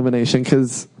that it's Illumination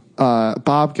because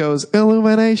Bob goes,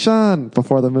 Illumination,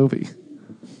 before the movie.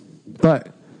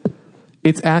 But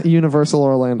it's at Universal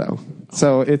Orlando.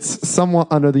 So it's somewhat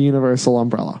under the Universal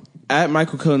umbrella. At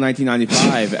Michael Coe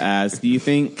 1995 asks, do you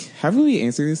think, haven't we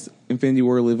answered this, Infinity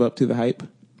War live up to the hype?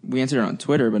 we answered it on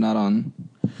Twitter, but not on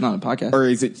a podcast. Or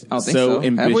is it I don't think so so.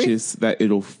 ambitious that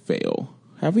it'll fail?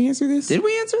 Have we answered this? Did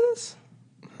we answer this?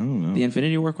 I don't know. The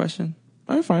Infinity War question?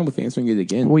 I'm fine with answering it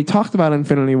again. We talked about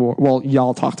Infinity War. Well,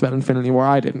 y'all talked about Infinity War.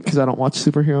 I didn't because I don't watch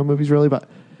superhero movies really, but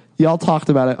y'all talked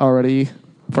about it already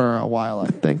for a while, I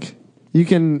think. You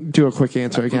can do a quick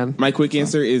answer again. My quick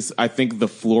answer is I think the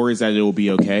floor is that it will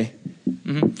be okay.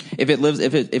 If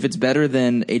it's better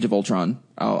than Age of Ultron,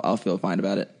 I'll feel fine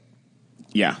about it.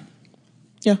 Yeah,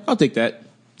 I'll take that.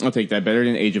 Better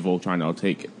than Age of Ultron. I'll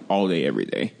take all day, every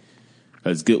day.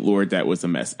 Because good lord, that was a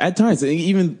mess. At times,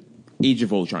 even Age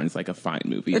of Ultron is like a fine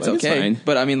movie. It's like, okay, it's fine.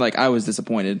 but I mean, like, I was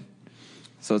disappointed.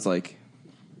 So it's like,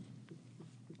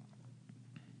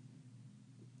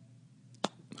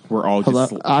 We're all Hello?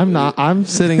 just. I'm not. I'm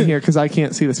sitting here because I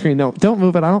can't see the screen. No, don't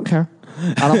move it. I don't care.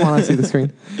 I don't want to see the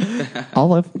screen. I'll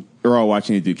live. We're all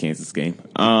watching the Duke Kansas game.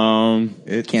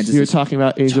 Kansas. You were talking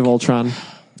about Age of Ultron.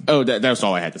 Oh, that's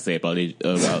all I had to say about it.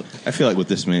 About I feel like with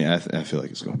this many, I feel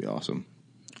like it's going to be awesome.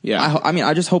 yeah. I mean,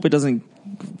 I just hope it doesn't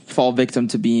fall victim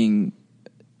to being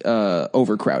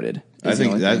overcrowded. I is the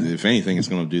think only that thing. if anything, it's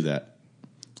going to do that.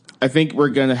 I think we're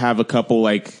gonna have a couple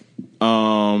like,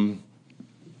 oh,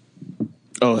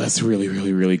 that's really,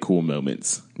 really, really cool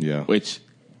moments. Yeah. Which,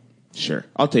 sure,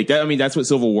 I'll take that. I mean, that's what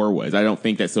Civil War was. I don't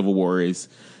think that Civil War is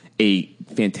a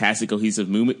fantastic, cohesive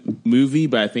movie,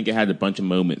 but I think it had a bunch of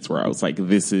moments where I was like,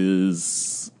 this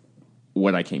is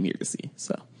what I came here to see.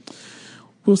 So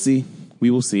we'll see.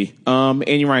 We will see.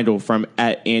 Annie Reindl from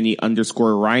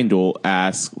 @Annie_Reindl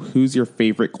asks, who's your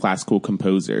favorite classical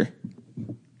composer?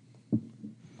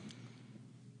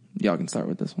 Y'all can start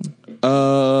with this one.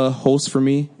 Holst for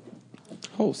me.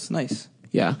 Holst, nice.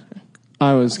 Yeah.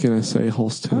 I was gonna say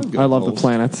Holst too. go I love Holst. the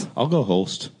planets. I'll go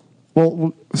Holst.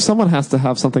 Well, someone has to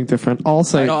have something different. I'll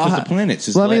say. know, Because the planets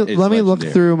is let me look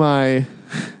legendary. through my.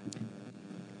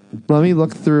 Let me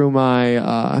look through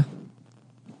my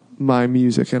my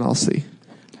music and I'll see.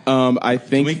 I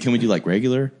think Can we do like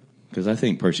regular? Because I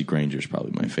think Percy Granger is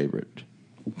probably my favorite.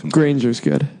 Granger's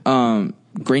good.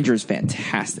 Granger is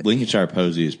fantastic. Lincolnshire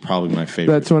Posey is probably my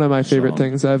favorite. That's one of my favorite song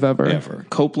things I've ever.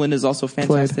 Copeland is also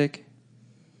fantastic.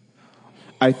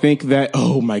 I think that.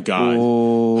 Oh my god.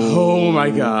 Oh my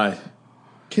god.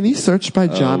 Can you search by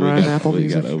genre in Apple we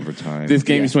Music? got overtime. This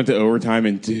game Yeah. just went to overtime,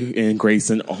 and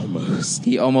Grayson almost.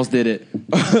 He almost did it.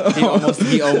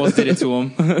 he almost did it to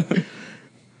him.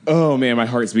 Oh man, my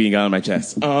heart's beating out of my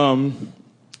chest.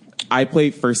 I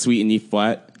played First Suite in E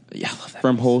flat Yeah, I love that.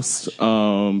 from Holst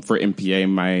for MPA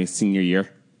my senior year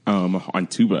on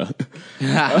tuba,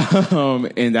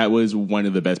 and that was one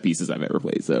of the best pieces I've ever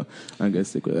played. So I'm gonna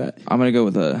stick with that. I'm gonna go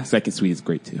with Second Suite is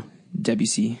great too.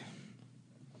 Debussy.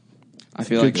 I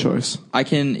feel Good like choice. I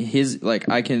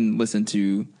can listen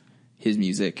to his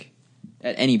music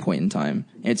at any point in time.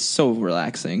 It's so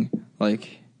relaxing.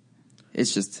 Like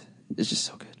it's just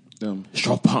so good.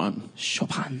 Chopin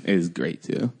is great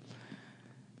too.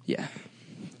 Yeah.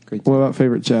 Great. What about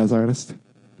favorite jazz artist?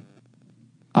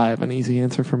 I have an easy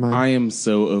answer for mine. I am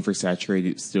so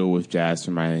oversaturated still with jazz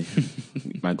from my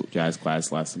jazz class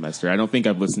last semester. I don't think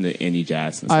I've listened to any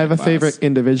jazz since I have that a class. favorite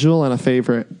individual and a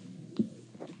favorite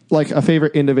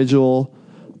individual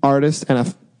artist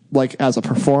and as a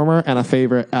performer and a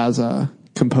favorite as a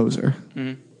composer.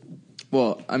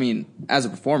 Well, I mean, as a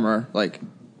performer,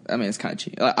 it's kind of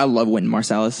cheap. I love Wynton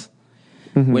Marsalis.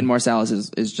 Mm-hmm. Wynton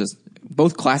Marsalis is just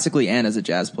both classically and as a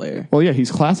jazz player. Well, yeah,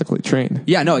 he's classically trained.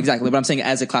 Yeah, no, exactly. But I'm saying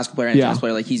as a classical player and Yeah. jazz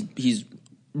player, like he's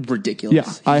ridiculous. Yeah,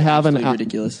 He's I have absolutely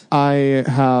ridiculous. I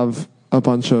have a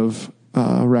bunch of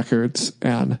records,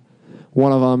 and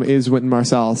one of them is Wynton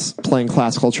Marsalis playing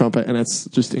classical trumpet, and it's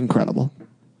just incredible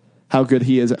how good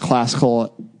he is at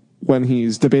classical when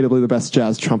he's debatably the best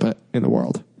jazz trumpet in the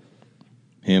world.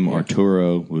 Him,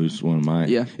 Arturo was one of my.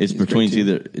 Yeah, it's he's between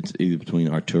great, it's either between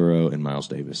Arturo and Miles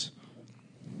Davis.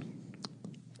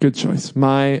 Good choice.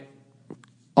 My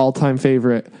all-time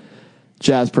favorite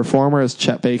jazz performer is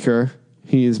Chet Baker.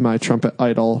 He is my trumpet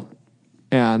idol,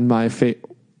 and my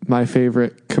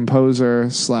favorite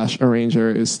composer / arranger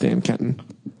is Stan Kenton.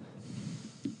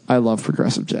 I love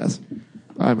progressive jazz.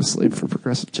 I'm a slave for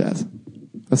progressive jazz.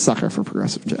 A sucker for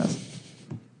progressive jazz.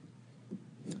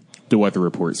 The Weather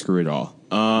Report, screw it all.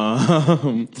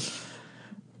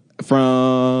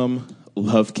 From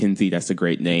Love Kinsey, that's a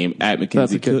great name. At That's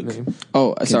Mackenzie a good Cook. name.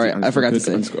 Oh, sorry, I forgot to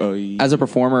Cook say. _ As a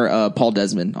performer, Paul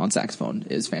Desmond on saxophone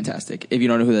is fantastic. If you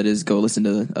don't know who that is, go listen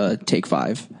to Take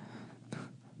 5.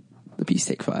 The piece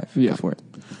Take 5. Yeah. Go for it.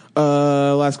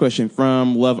 Last question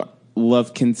from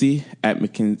Love Kinsey at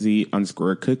Mackenzie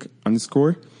 _Cook _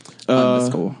 underscore.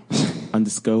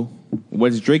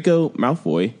 Was Draco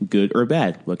Malfoy good or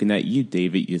bad? Looking at you,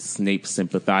 David, you Snape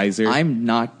sympathizer. I'm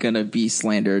not going to be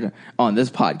slandered on this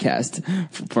podcast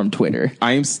from Twitter.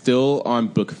 I am still on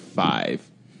book 5.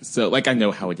 So, like, I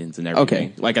know how it ends and everything.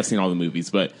 Okay. Like, I've seen all the movies,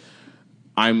 but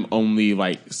I'm only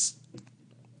like,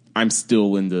 I'm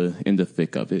still in the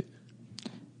thick of it.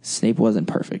 Snape wasn't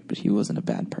perfect, but he wasn't a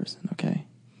bad person. Okay.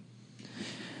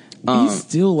 He's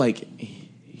still like,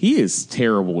 he is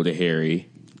terrible to Harry.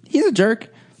 He's a jerk,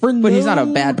 but he's not a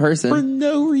bad person. For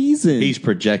no reason. He's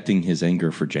projecting his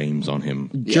anger for James on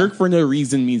him. Jerk for no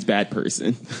reason means bad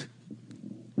person.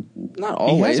 Not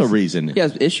always. He has a reason. He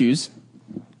has issues.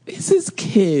 It's his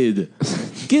kid.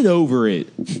 Get over it.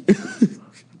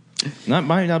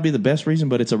 Might not be the best reason,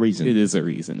 but it's a reason. It is a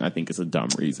reason. I think it's a dumb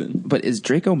reason. But is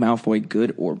Draco Malfoy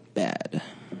good or bad?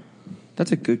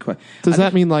 That's a good question. Does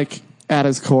that mean, like, at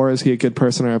his core, is he a good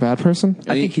person or a bad person?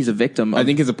 I think he's a victim. I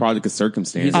think it's a product of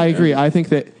circumstance. I agree. I think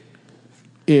that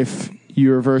if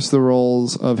you reverse the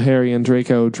roles of Harry and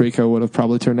Draco, Draco would have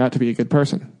probably turned out to be a good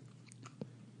person.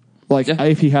 Like, Yeah.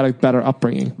 if he had a better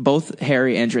upbringing. both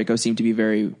Harry and Draco seem to be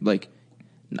very, like,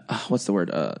 what's the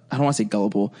word? I don't want to say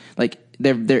gullible. Like,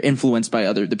 they're influenced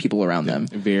by the people around them.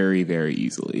 Very, very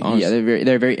easily. Yeah,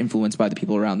 they're very influenced by the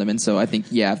people around them, and so I think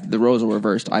if the roles were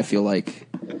reversed, I feel like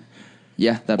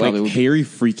that Like, probably would. Harry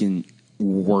freaking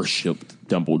worshipped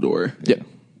Dumbledore. Yeah.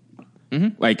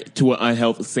 Like, to an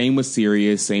unhealthy, same with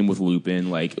Sirius, same with Lupin.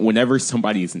 Like, whenever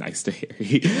somebody is nice to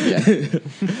Harry. Yeah.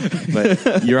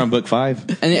 But you're on book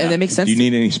 5. And that makes sense. Do you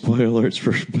need any spoiler alerts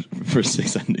for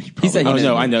 6? I know you He probably said he Oh, knows.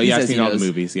 no, I know. He Yeah, I've says seen he all the knows.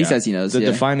 movies, He yeah. says he knows. The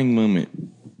yeah. defining moment,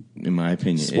 in my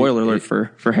opinion. Spoiler alert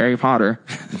for Harry Potter.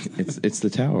 It's the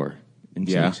tower. And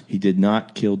Yeah. he did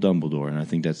not kill Dumbledore, and I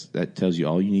think that tells you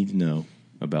all you need to know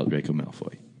about Draco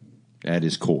Malfoy at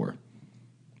his core.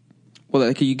 Well,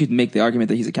 you could make the argument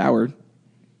that he's a coward.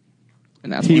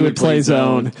 And that's He what would play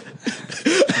Zone.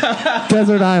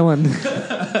 Desert Island.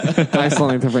 I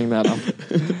still need to bring that up.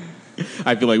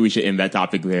 I feel like we should end that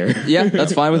topic there. Yeah,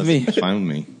 that's fine with me. It's fine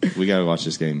with me. We got to watch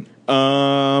this game.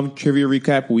 Trivia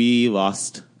recap. We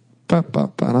lost.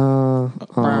 Ba-ba-ba-da.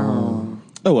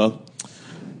 Oh,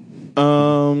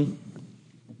 well.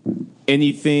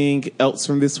 Anything else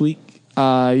from this week?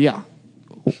 Yeah.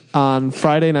 On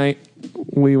Friday night,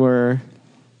 we were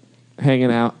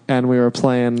hanging out and we were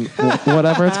playing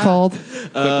whatever it's called.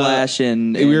 Quiplash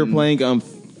and We were playing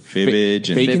Fibbage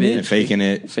and faking it? and faking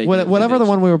it. Whatever the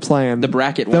one we were playing. The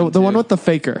bracket The one, one too. with the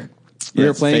faker. we Yeah,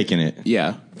 were it's playing faking it.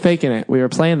 Yeah. Faking it. We were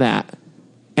playing that.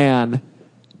 And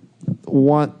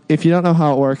if you don't know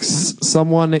how it works,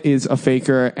 someone is a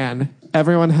faker and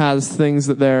everyone has things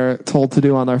that they're told to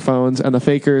do on their phones, and the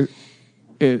faker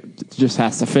it just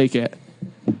has to fake it.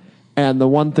 And the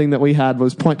one thing that we had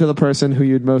was point to the person who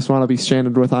you'd most want to be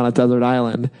stranded with on a desert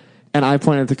island. And I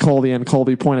pointed to Colby, and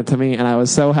Colby pointed to me, and I was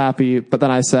so happy. But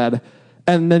then I said,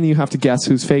 and then you have to guess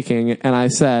who's faking. And I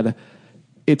said,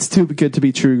 it's too good to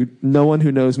be true. No one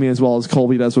who knows me as well as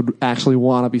Colby does would actually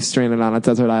want to be stranded on a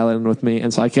desert island with me.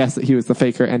 And so I guessed that he was the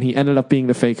faker, and he ended up being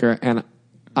the faker, and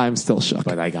I'm still shook.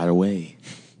 But I got away.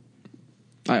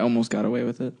 I almost got away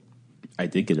with it. I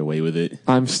did get away with it.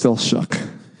 I'm still shook.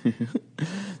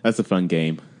 That's a fun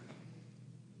game.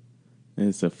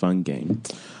 It's a fun game.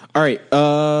 All right.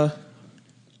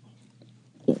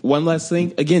 One last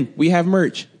thing. Again, we have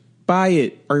merch. Buy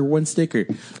it. Or one sticker.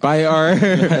 Buy our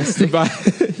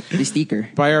The sticker.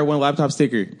 buy our one laptop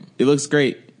sticker. It looks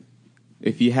great.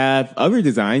 If you have other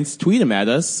designs, tweet them at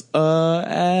us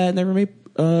at Never Made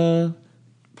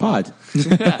Pod.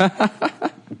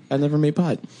 At Never Made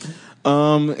Pod.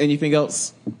 Anything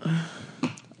else?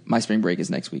 My spring break is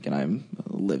next week, and I'm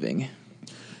living.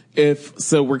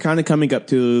 So we're kind of coming up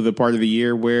to the part of the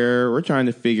year where we're trying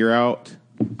to figure out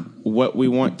what we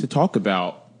want to talk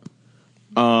about.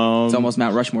 It's almost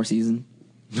Mount Rushmore season.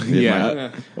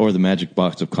 Yeah. Or the magic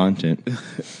box of content.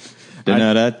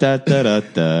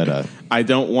 Da-da-da-da-da-da-da. I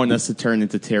don't want us to turn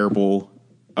into terrible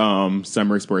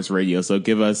summer sports radio, so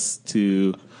give us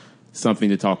to something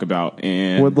to talk about.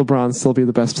 And Would LeBron still be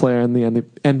the best player in the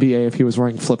NBA if he was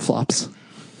wearing flip-flops?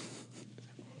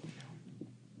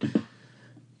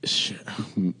 so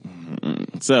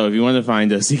if you want to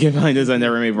find us, you can find us on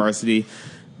Never Made Varsity.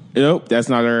 Nope, that's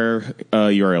not our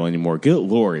URL anymore. Good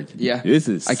Lord. Yeah.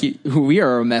 We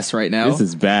are a mess right now. This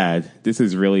is bad. This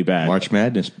is really bad. March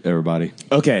Madness, everybody.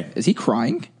 Okay. Is he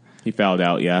crying? He fouled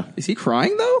out, yeah. Is he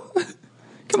crying, though?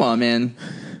 Come on, man.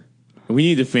 We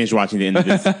need to finish watching the end of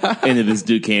this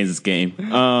Duke Kansas game.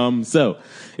 So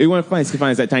if you want to find us, you can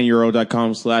find us at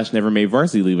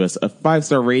tinyurl.com/nevermadevarsity. Leave us a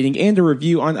 5-star rating and a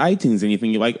review on iTunes.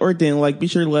 Anything you like or didn't like, be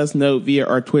sure to let us know via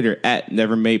our Twitter at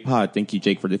NeverMadePod. Thank you,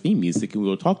 Jake, for the theme music, and we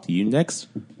will talk to you next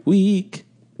week.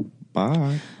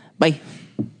 Bye. Bye.